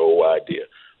have no idea.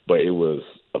 But it was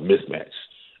a mismatch.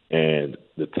 And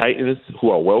the Titans,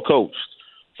 who are well coached,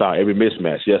 found every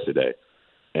mismatch yesterday.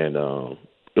 And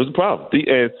it was a problem.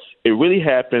 And it really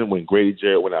happened when Grady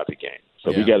Jarrett went out the game.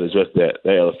 So we got to address that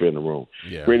elephant in the room.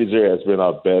 Yeah. Grady Jarrett has been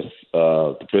our best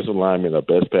defensive lineman, our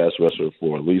best pass rusher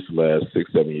for at least the last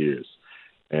 6-7 years.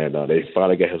 And they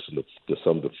finally got him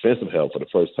some defensive help for the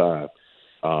first time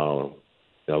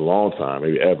in a long time,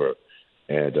 maybe ever.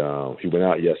 And he went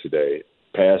out yesterday.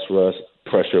 Pass rush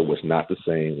pressure was not the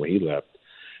same when he left.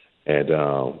 And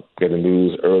got the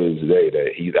news earlier today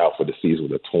that he's out for the season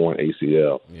with a torn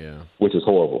ACL, which is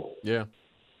horrible. Yeah.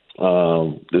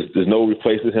 There's no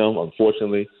replacing him,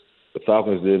 unfortunately. The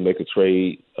Falcons did make a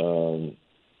trade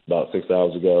about 6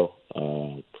 hours ago.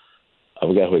 I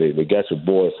forgot who they got your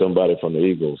boy, somebody from the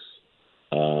Eagles.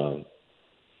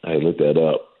 I looked that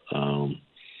up.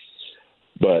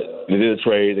 But they did a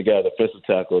trade. They got a defensive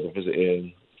tackle, defensive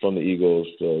end from the Eagles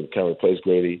to kind of replace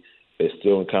Grady. They're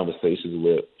still in conversations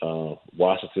with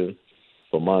Washington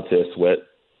for Montez Sweat.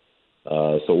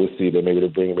 So we'll see that maybe they'll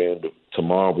bring him in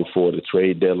tomorrow before the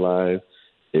trade deadline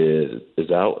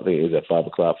is out. I think it's at 5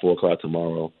 o'clock, 4 o'clock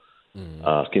tomorrow.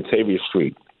 Kentavious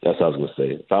Street, that's what I was going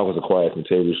to say. Falcons acquired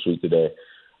Kentavious Street today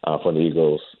from the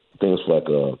Eagles. I think it was like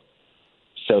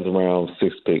a 7th round,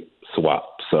 6th pick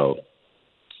swap. So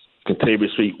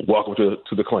Kentavious Street, welcome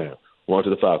to the clan.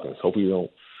 Welcome to the Falcons. Hope you don't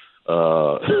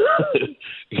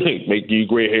make you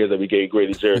gray hairs that we gave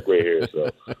Grady Jarrett gray hairs.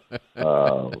 So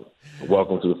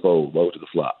welcome to the fold. Welcome to the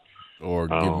flop. Or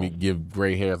give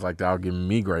gray hairs like that. Give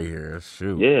me gray hairs.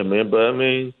 Shoot. Yeah, man. But I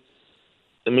mean,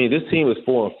 this team is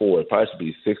 4-4. It probably should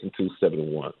be 6-2,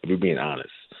 7-1. If we're being honest.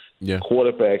 Yeah.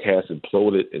 Quarterback has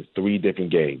imploded in 3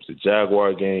 different games: the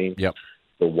Jaguar game,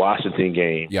 the Washington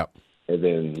game, and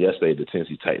then yesterday the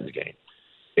Tennessee Titans game.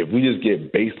 If we just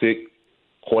get basic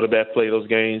quarterback play those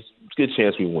games, it's a good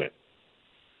chance we win.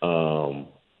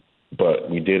 But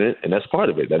we didn't, and that's part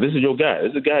of it. Now, this is your guy. This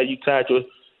is the guy you tied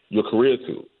your career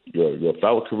to, your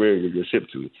fellow career, your ship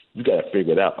to. You got to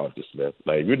figure it out, Arthur Smith.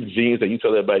 Like, if you're the genius that you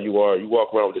tell everybody you are, you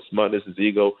walk around with this smugness, this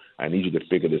ego, I need you to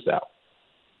figure this out.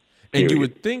 And you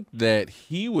would think that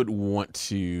he would want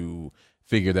to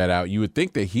figure that out. You would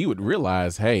think that he would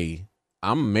realize, hey,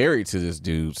 I'm married to this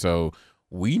dude, so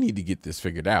we need to get this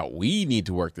figured out. We need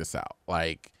to work this out.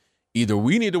 Like, either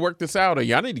we need to work this out or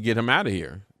y'all need to get him out of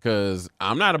here, because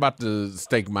I'm not about to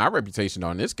stake my reputation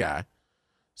on this guy.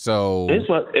 So and this is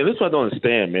what I don't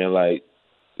understand, man. Like,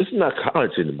 this is not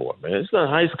college anymore, man. It's not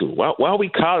high school. Why are we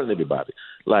calling everybody?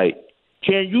 Like,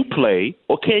 can you play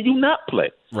or can you not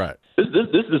play? Right. This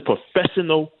is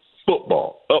professional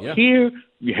football. Up here,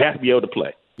 you have to be able to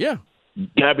play. Yeah. You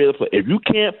gotta be able to play. If you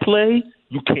can't play,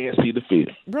 you can't see the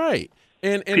field. Right.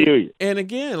 And period. And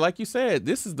again, like you said,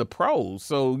 this is the pros.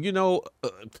 So,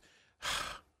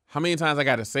 how many times I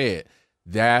got to say it?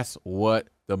 That's what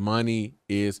the money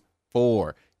is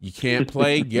for. You can't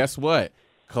play. Guess what?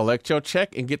 Collect your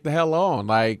check and get the hell on.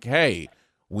 Like, hey,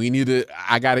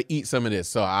 I got to eat some of this.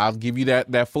 So I'll give you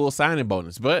that full signing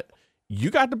bonus. But you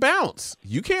got to bounce.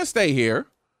 You can't stay here.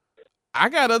 I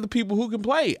got other people who can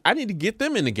play. I need to get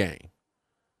them in the game.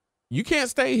 You can't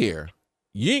stay here.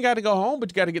 You ain't got to go home, but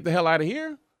you got to get the hell out of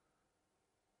here.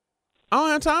 I don't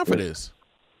have time for this.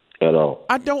 At all.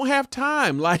 I don't have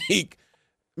time. Like,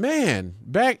 man,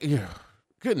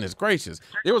 goodness gracious.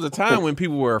 There was a time when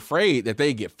people were afraid that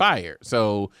they'd get fired.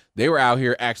 So they were out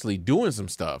here actually doing some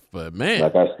stuff. But, man.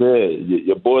 Like I said,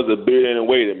 your boy's a beard and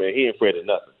waiter, man. He ain't afraid of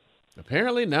nothing.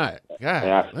 Apparently not.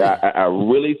 God. And I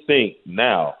really think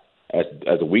now, as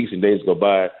the weeks and days go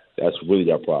by, that's really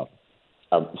our problem.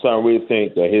 I'm starting to really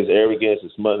think that his arrogance,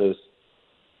 his smugness,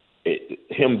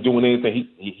 him doing anything,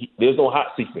 he there's no hot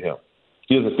seat for him.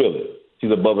 He doesn't feel it.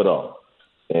 He's above it all.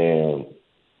 And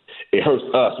it hurts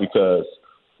us because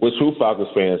we're true Falcons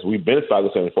fans. We've been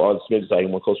Falcons fans for Arthur Smith, deciding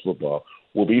he want to coach football.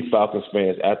 We'll be Falcons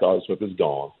fans after Arthur Smith is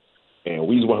gone. And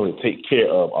we just want him to take care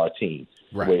of our team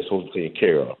the way it's supposed to be taken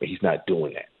care of. But he's not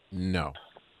doing that. No.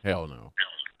 Hell no.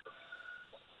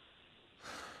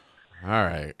 All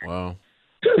right. Well.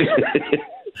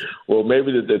 Well,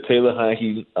 maybe the Taylor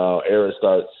Heineke era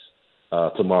starts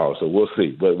tomorrow, so we'll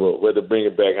see. But we'll have to bring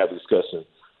it back and have a discussion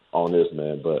on this,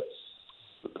 man. But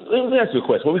let me ask you a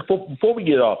question. Before we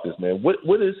get off this, man, where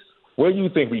do you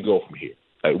think we go from here?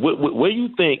 Like, where do you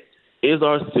think is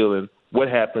our ceiling? What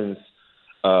happens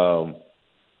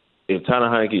if Taylor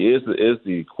Heineke is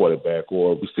the quarterback,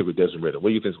 or we stick with Desmond Ridder? What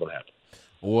do you think is going to happen?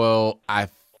 Well, I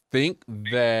think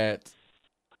that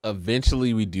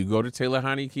eventually we do go to Taylor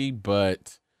Heineke,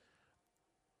 but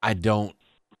I don't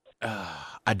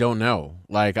know.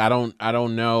 Like, I don't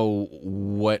know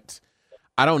what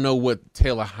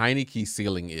Taylor Heineke's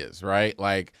ceiling is, right?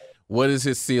 Like, what is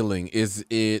his ceiling? Is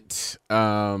it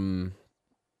I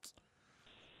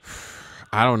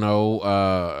don't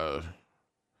know,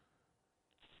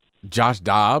 Josh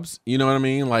Dobbs, you know what I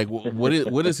mean? Like, what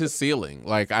is his ceiling?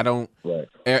 Like, I don't. Right.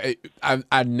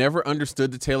 I never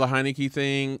understood the Taylor Heineke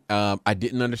thing. I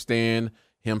didn't understand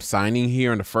him signing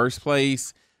here in the first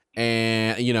place.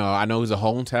 And I know he's a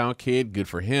hometown kid. Good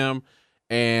for him.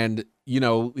 And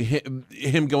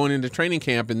him going into training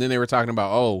camp, and then they were talking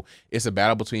about, oh, it's a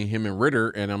battle between him and Ridder,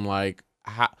 and I'm like,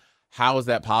 how is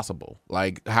that possible?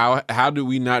 Like, how do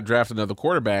we not draft another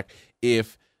quarterback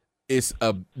if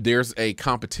there's a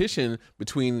competition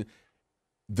between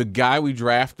the guy we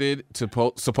drafted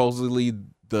to supposedly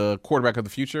the quarterback of the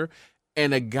future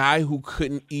and a guy who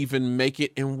couldn't even make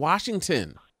it in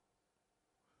Washington?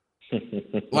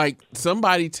 Like,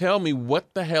 somebody tell me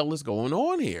what the hell is going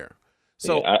on here.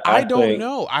 So yeah, I don't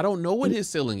know. I don't know what his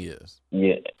ceiling is.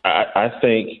 Yeah, I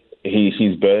think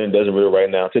he's better than Desmond Ridder right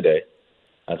now today.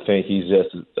 I think he's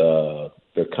just the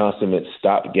consummate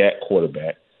stopgap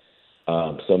quarterback.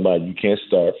 Somebody you can't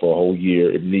start for a whole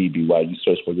year if need be while you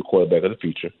search for the quarterback of the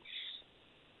future.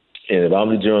 And if I'm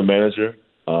the general manager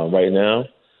right now,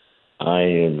 I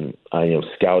am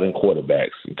scouting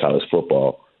quarterbacks in college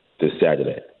football this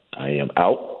Saturday. I am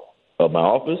out of my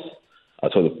office. I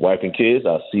told the wife and kids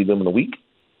I'll see them in a week,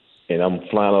 and I'm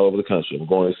flying all over the country. I'm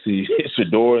going to see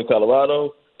Shador in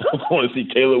Colorado. I'm going to see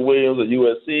Caleb Williams at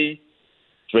USC.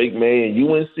 Drake May and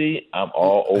UNC, I'm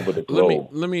all over the globe.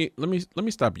 Let me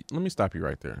stop you. Let me stop you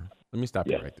right there. Let me stop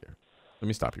you right there.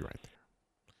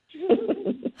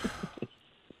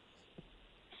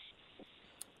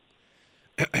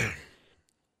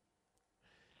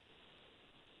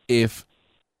 If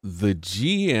the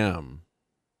GM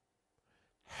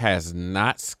has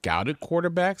not scouted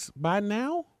quarterbacks by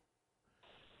now,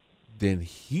 then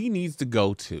he needs to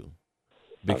go too.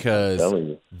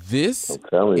 Because this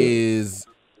is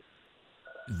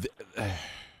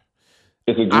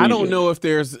I don't know if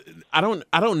there's I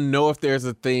don't know if there's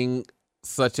a thing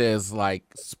such as like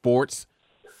sports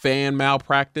fan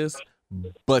malpractice,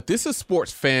 but this is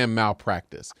sports fan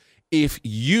malpractice. if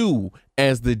you,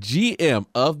 as the GM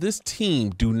of this team,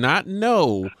 do not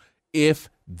know if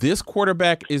this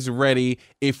quarterback is ready,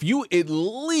 if you at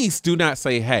least do not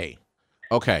say, hey,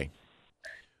 okay,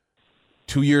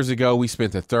 2 years ago we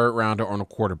spent a third rounder on a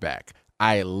quarterback.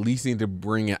 I at least need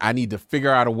to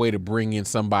figure out a way to bring in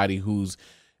somebody who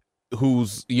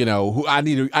I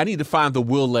need to find the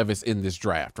Will Levis in this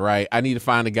draft, right? I need to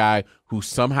find a guy who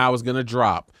somehow is going to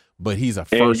drop, but he's a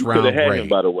first round grade. You could have had him,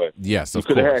 by the way. Yes, of course.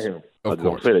 You could have had him. Of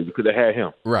course. You could have had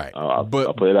him. Right. I'll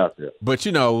put it out there. But,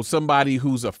 somebody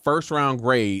who's a first round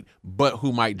grade, but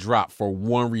who might drop for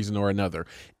one reason or another.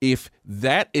 If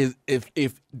that is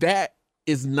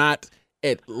not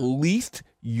at least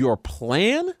your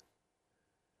plan,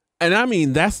 and I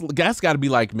mean, that's got to be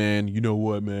like, man, you know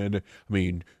what, man? I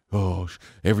mean,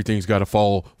 everything's got to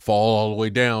fall all the way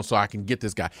down so I can get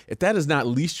this guy. If that is not at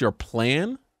least your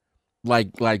plan,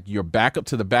 like your backup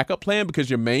to the backup plan, because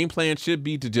your main plan should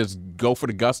be to just go for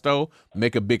the gusto,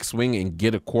 make a big swing, and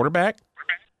get a quarterback.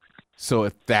 So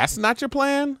if that's not your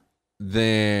plan,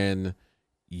 then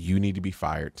you need to be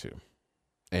fired too.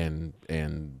 And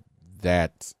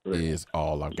that is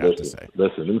all I've got to say.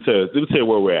 Listen, let me tell you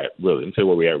where we're at, really. Let me tell you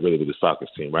where we're at, really, with the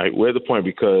Falcons team, right? We're at the point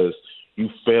because you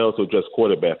failed to address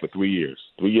quarterback for 3 years.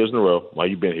 3 years in a row while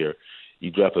you've been here. You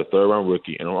drafted a third-round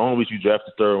rookie. And the only reason you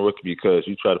drafted a third-round rookie because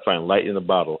you tried to find light in the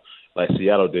bottle like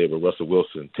Seattle did with Russell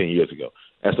Wilson 10 years ago.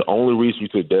 That's the only reason you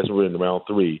took Desmond Ridder in round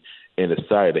 3 and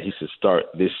decided that he should start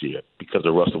this year because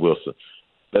of Russell Wilson.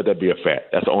 Let that be a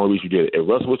fact. That's the only reason you did it. If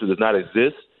Russell Wilson does not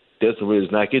exist, Desmond Ridder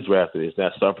does not get drafted. It's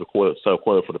not starting for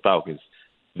the Falcons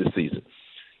this season.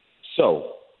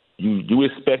 So you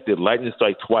expected lightning to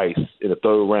strike twice in the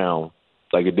third round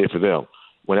like it did for them.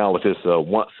 Went out with this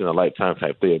once-in-a-lifetime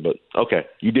type thing. But, okay,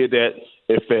 you did that.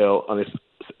 It fell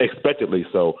unexpectedly,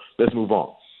 so let's move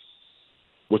on.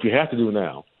 What you have to do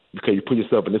now, because you put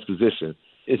yourself in this position,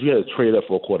 is you have to trade up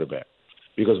for a quarterback.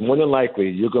 Because more than likely,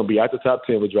 you're going to be out the top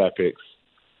 10 with draft picks.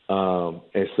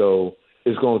 And so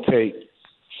it's going to take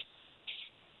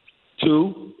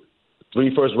 2,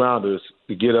 3 first-rounders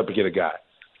to get up and get a guy.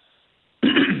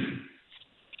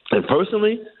 And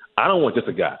personally, I don't want just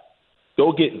a guy.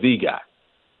 Go get the guy.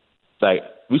 Like,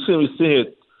 we shouldn't be sitting here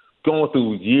going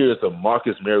through years of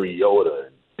Marcus Mariota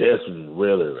and Desmond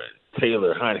Ridder and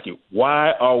Taylor Heineke.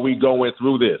 Why are we going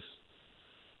through this?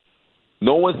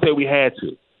 No one said we had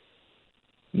to.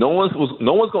 No one's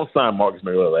going to sign Marcus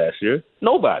Mariota last year.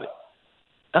 Nobody.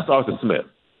 That's Arthur Smith.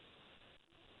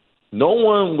 No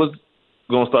one was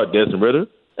going to start Desmond Ridder.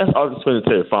 That's Arthur Smith and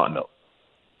Terry Fontenot.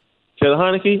 Taylor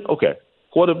Heineke, okay.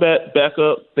 Quarterback,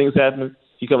 backup, things happen.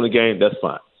 He come in the game, that's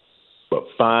fine. But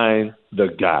find the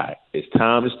guy. It's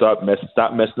time to stop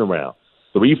messing around.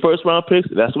 3 first-round picks,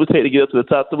 if that's what it takes to get up to the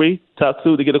top 3, top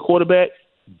 2 to get a quarterback,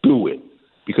 do it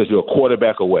because you're a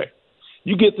quarterback away.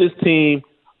 You get this team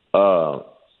a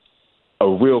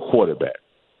real quarterback,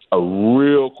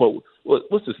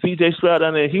 what's the C.J. Stroud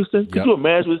down there in Houston? Could you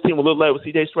imagine what this team would look like with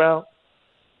C.J. Stroud?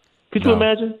 Could you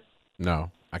imagine?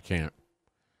 No, I can't.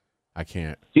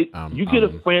 You get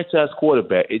a franchise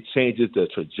quarterback, it changes the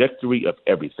trajectory of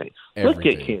everything. Look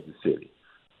at Kansas City.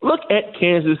 Look at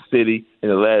Kansas City in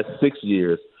the last 6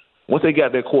 years. Once they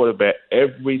got their quarterback,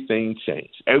 everything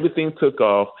changed. Everything took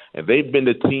off, and they've been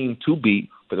the team to beat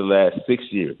for the last 6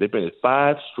 years. They've been in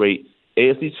 5 straight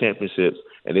AFC championships,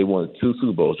 and they won 2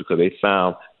 Super Bowls because they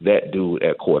found that dude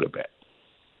at quarterback.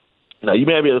 Now, you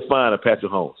may not be able to find a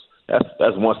Patrick Mahomes.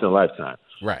 That's once in a lifetime.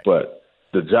 Right. But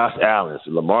the Josh Allens,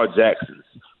 the Lamar Jacksons,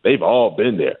 they've all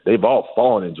been there. They've all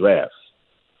fallen in drafts.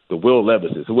 The Will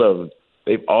Levises, whoever,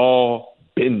 they've all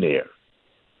been there.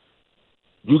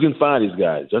 You can find these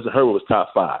guys. Justin Herbert was top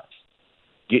 5.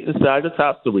 Get inside the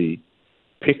top 3,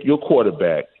 pick your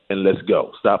quarterback, and let's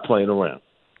go. Stop playing around.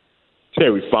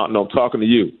 Terry Fontenot, I'm talking to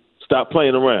you. Stop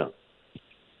playing around.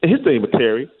 And his name is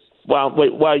Terry. While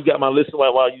you got my listen,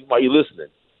 while you listening,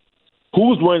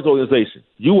 who's running this organization?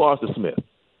 You, Arthur Smith.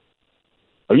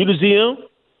 Are you the GM?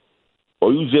 Or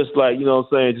are you just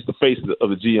just the face of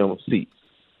the GM seat?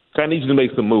 I need you to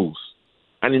make some moves.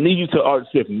 I need you to tell Arthur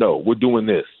Smith, no, we're doing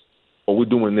this, or we're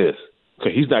doing this.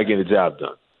 Okay, he's not getting the job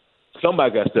done.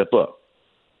 Somebody got to step up.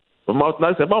 But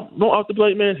like I said, no Arthur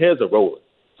Blake, man, heads are rolling.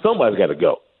 Somebody's got to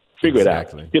go. Figure it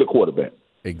out. Get a quarterback.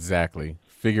 Exactly.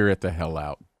 Figure it the hell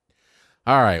out.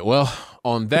 All right. Well,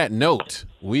 on that note,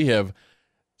 we have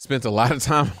spent a lot of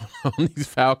time on these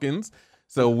Falcons.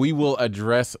 So we will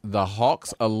address the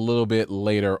Hawks a little bit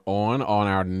later on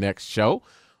our next show.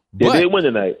 But they did win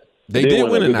tonight. They did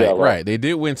win tonight, right? They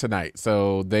did win tonight.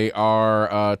 So they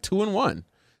are 2-1.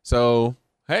 So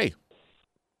hey,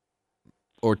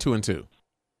 or 2-2.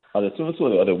 Are they 2-2?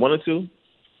 Are they 1-2?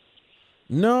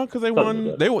 No, because they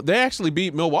won. They actually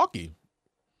beat Milwaukee.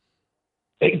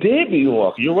 They did beat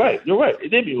Milwaukee. You're right. They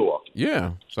did beat Milwaukee.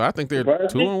 Yeah. So I think they're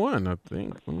 2-1. I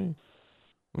think. Let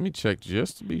me check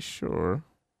just to be sure.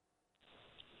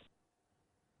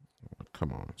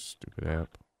 Come on, stupid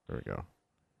app. There we go.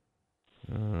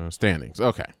 Standings.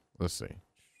 Okay. Let's see.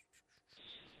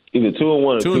 Either 2-1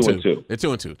 or 2-2. They're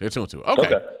 2-2. They're 2-2.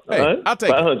 Okay. Hey, right. I'll take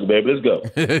 500, baby. Let's go.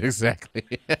 Exactly.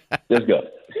 Let's go.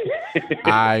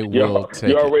 I will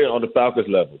take You're already on the Falcons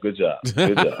level. Good job.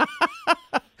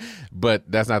 But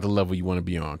that's not the level you want to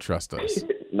be on. Trust us.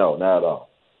 No, not at all.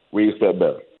 We expect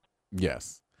better.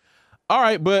 Yes. All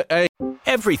right, but hey.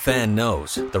 Every fan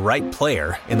knows the right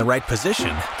player in the right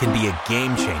position can be a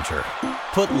game changer.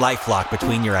 Put LifeLock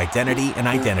between your identity and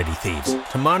identity thieves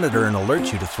to monitor and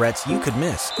alert you to threats you could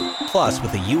miss. Plus,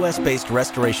 with a U.S.-based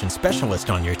restoration specialist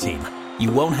on your team,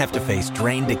 you won't have to face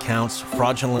drained accounts,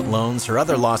 fraudulent loans, or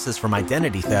other losses from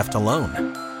identity theft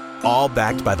alone. All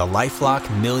backed by the LifeLock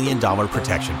 $1 Million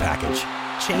Protection Package.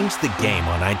 Change the game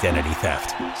on identity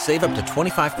theft. Save up to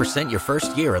 25% your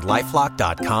first year at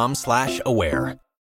LifeLock.com/aware.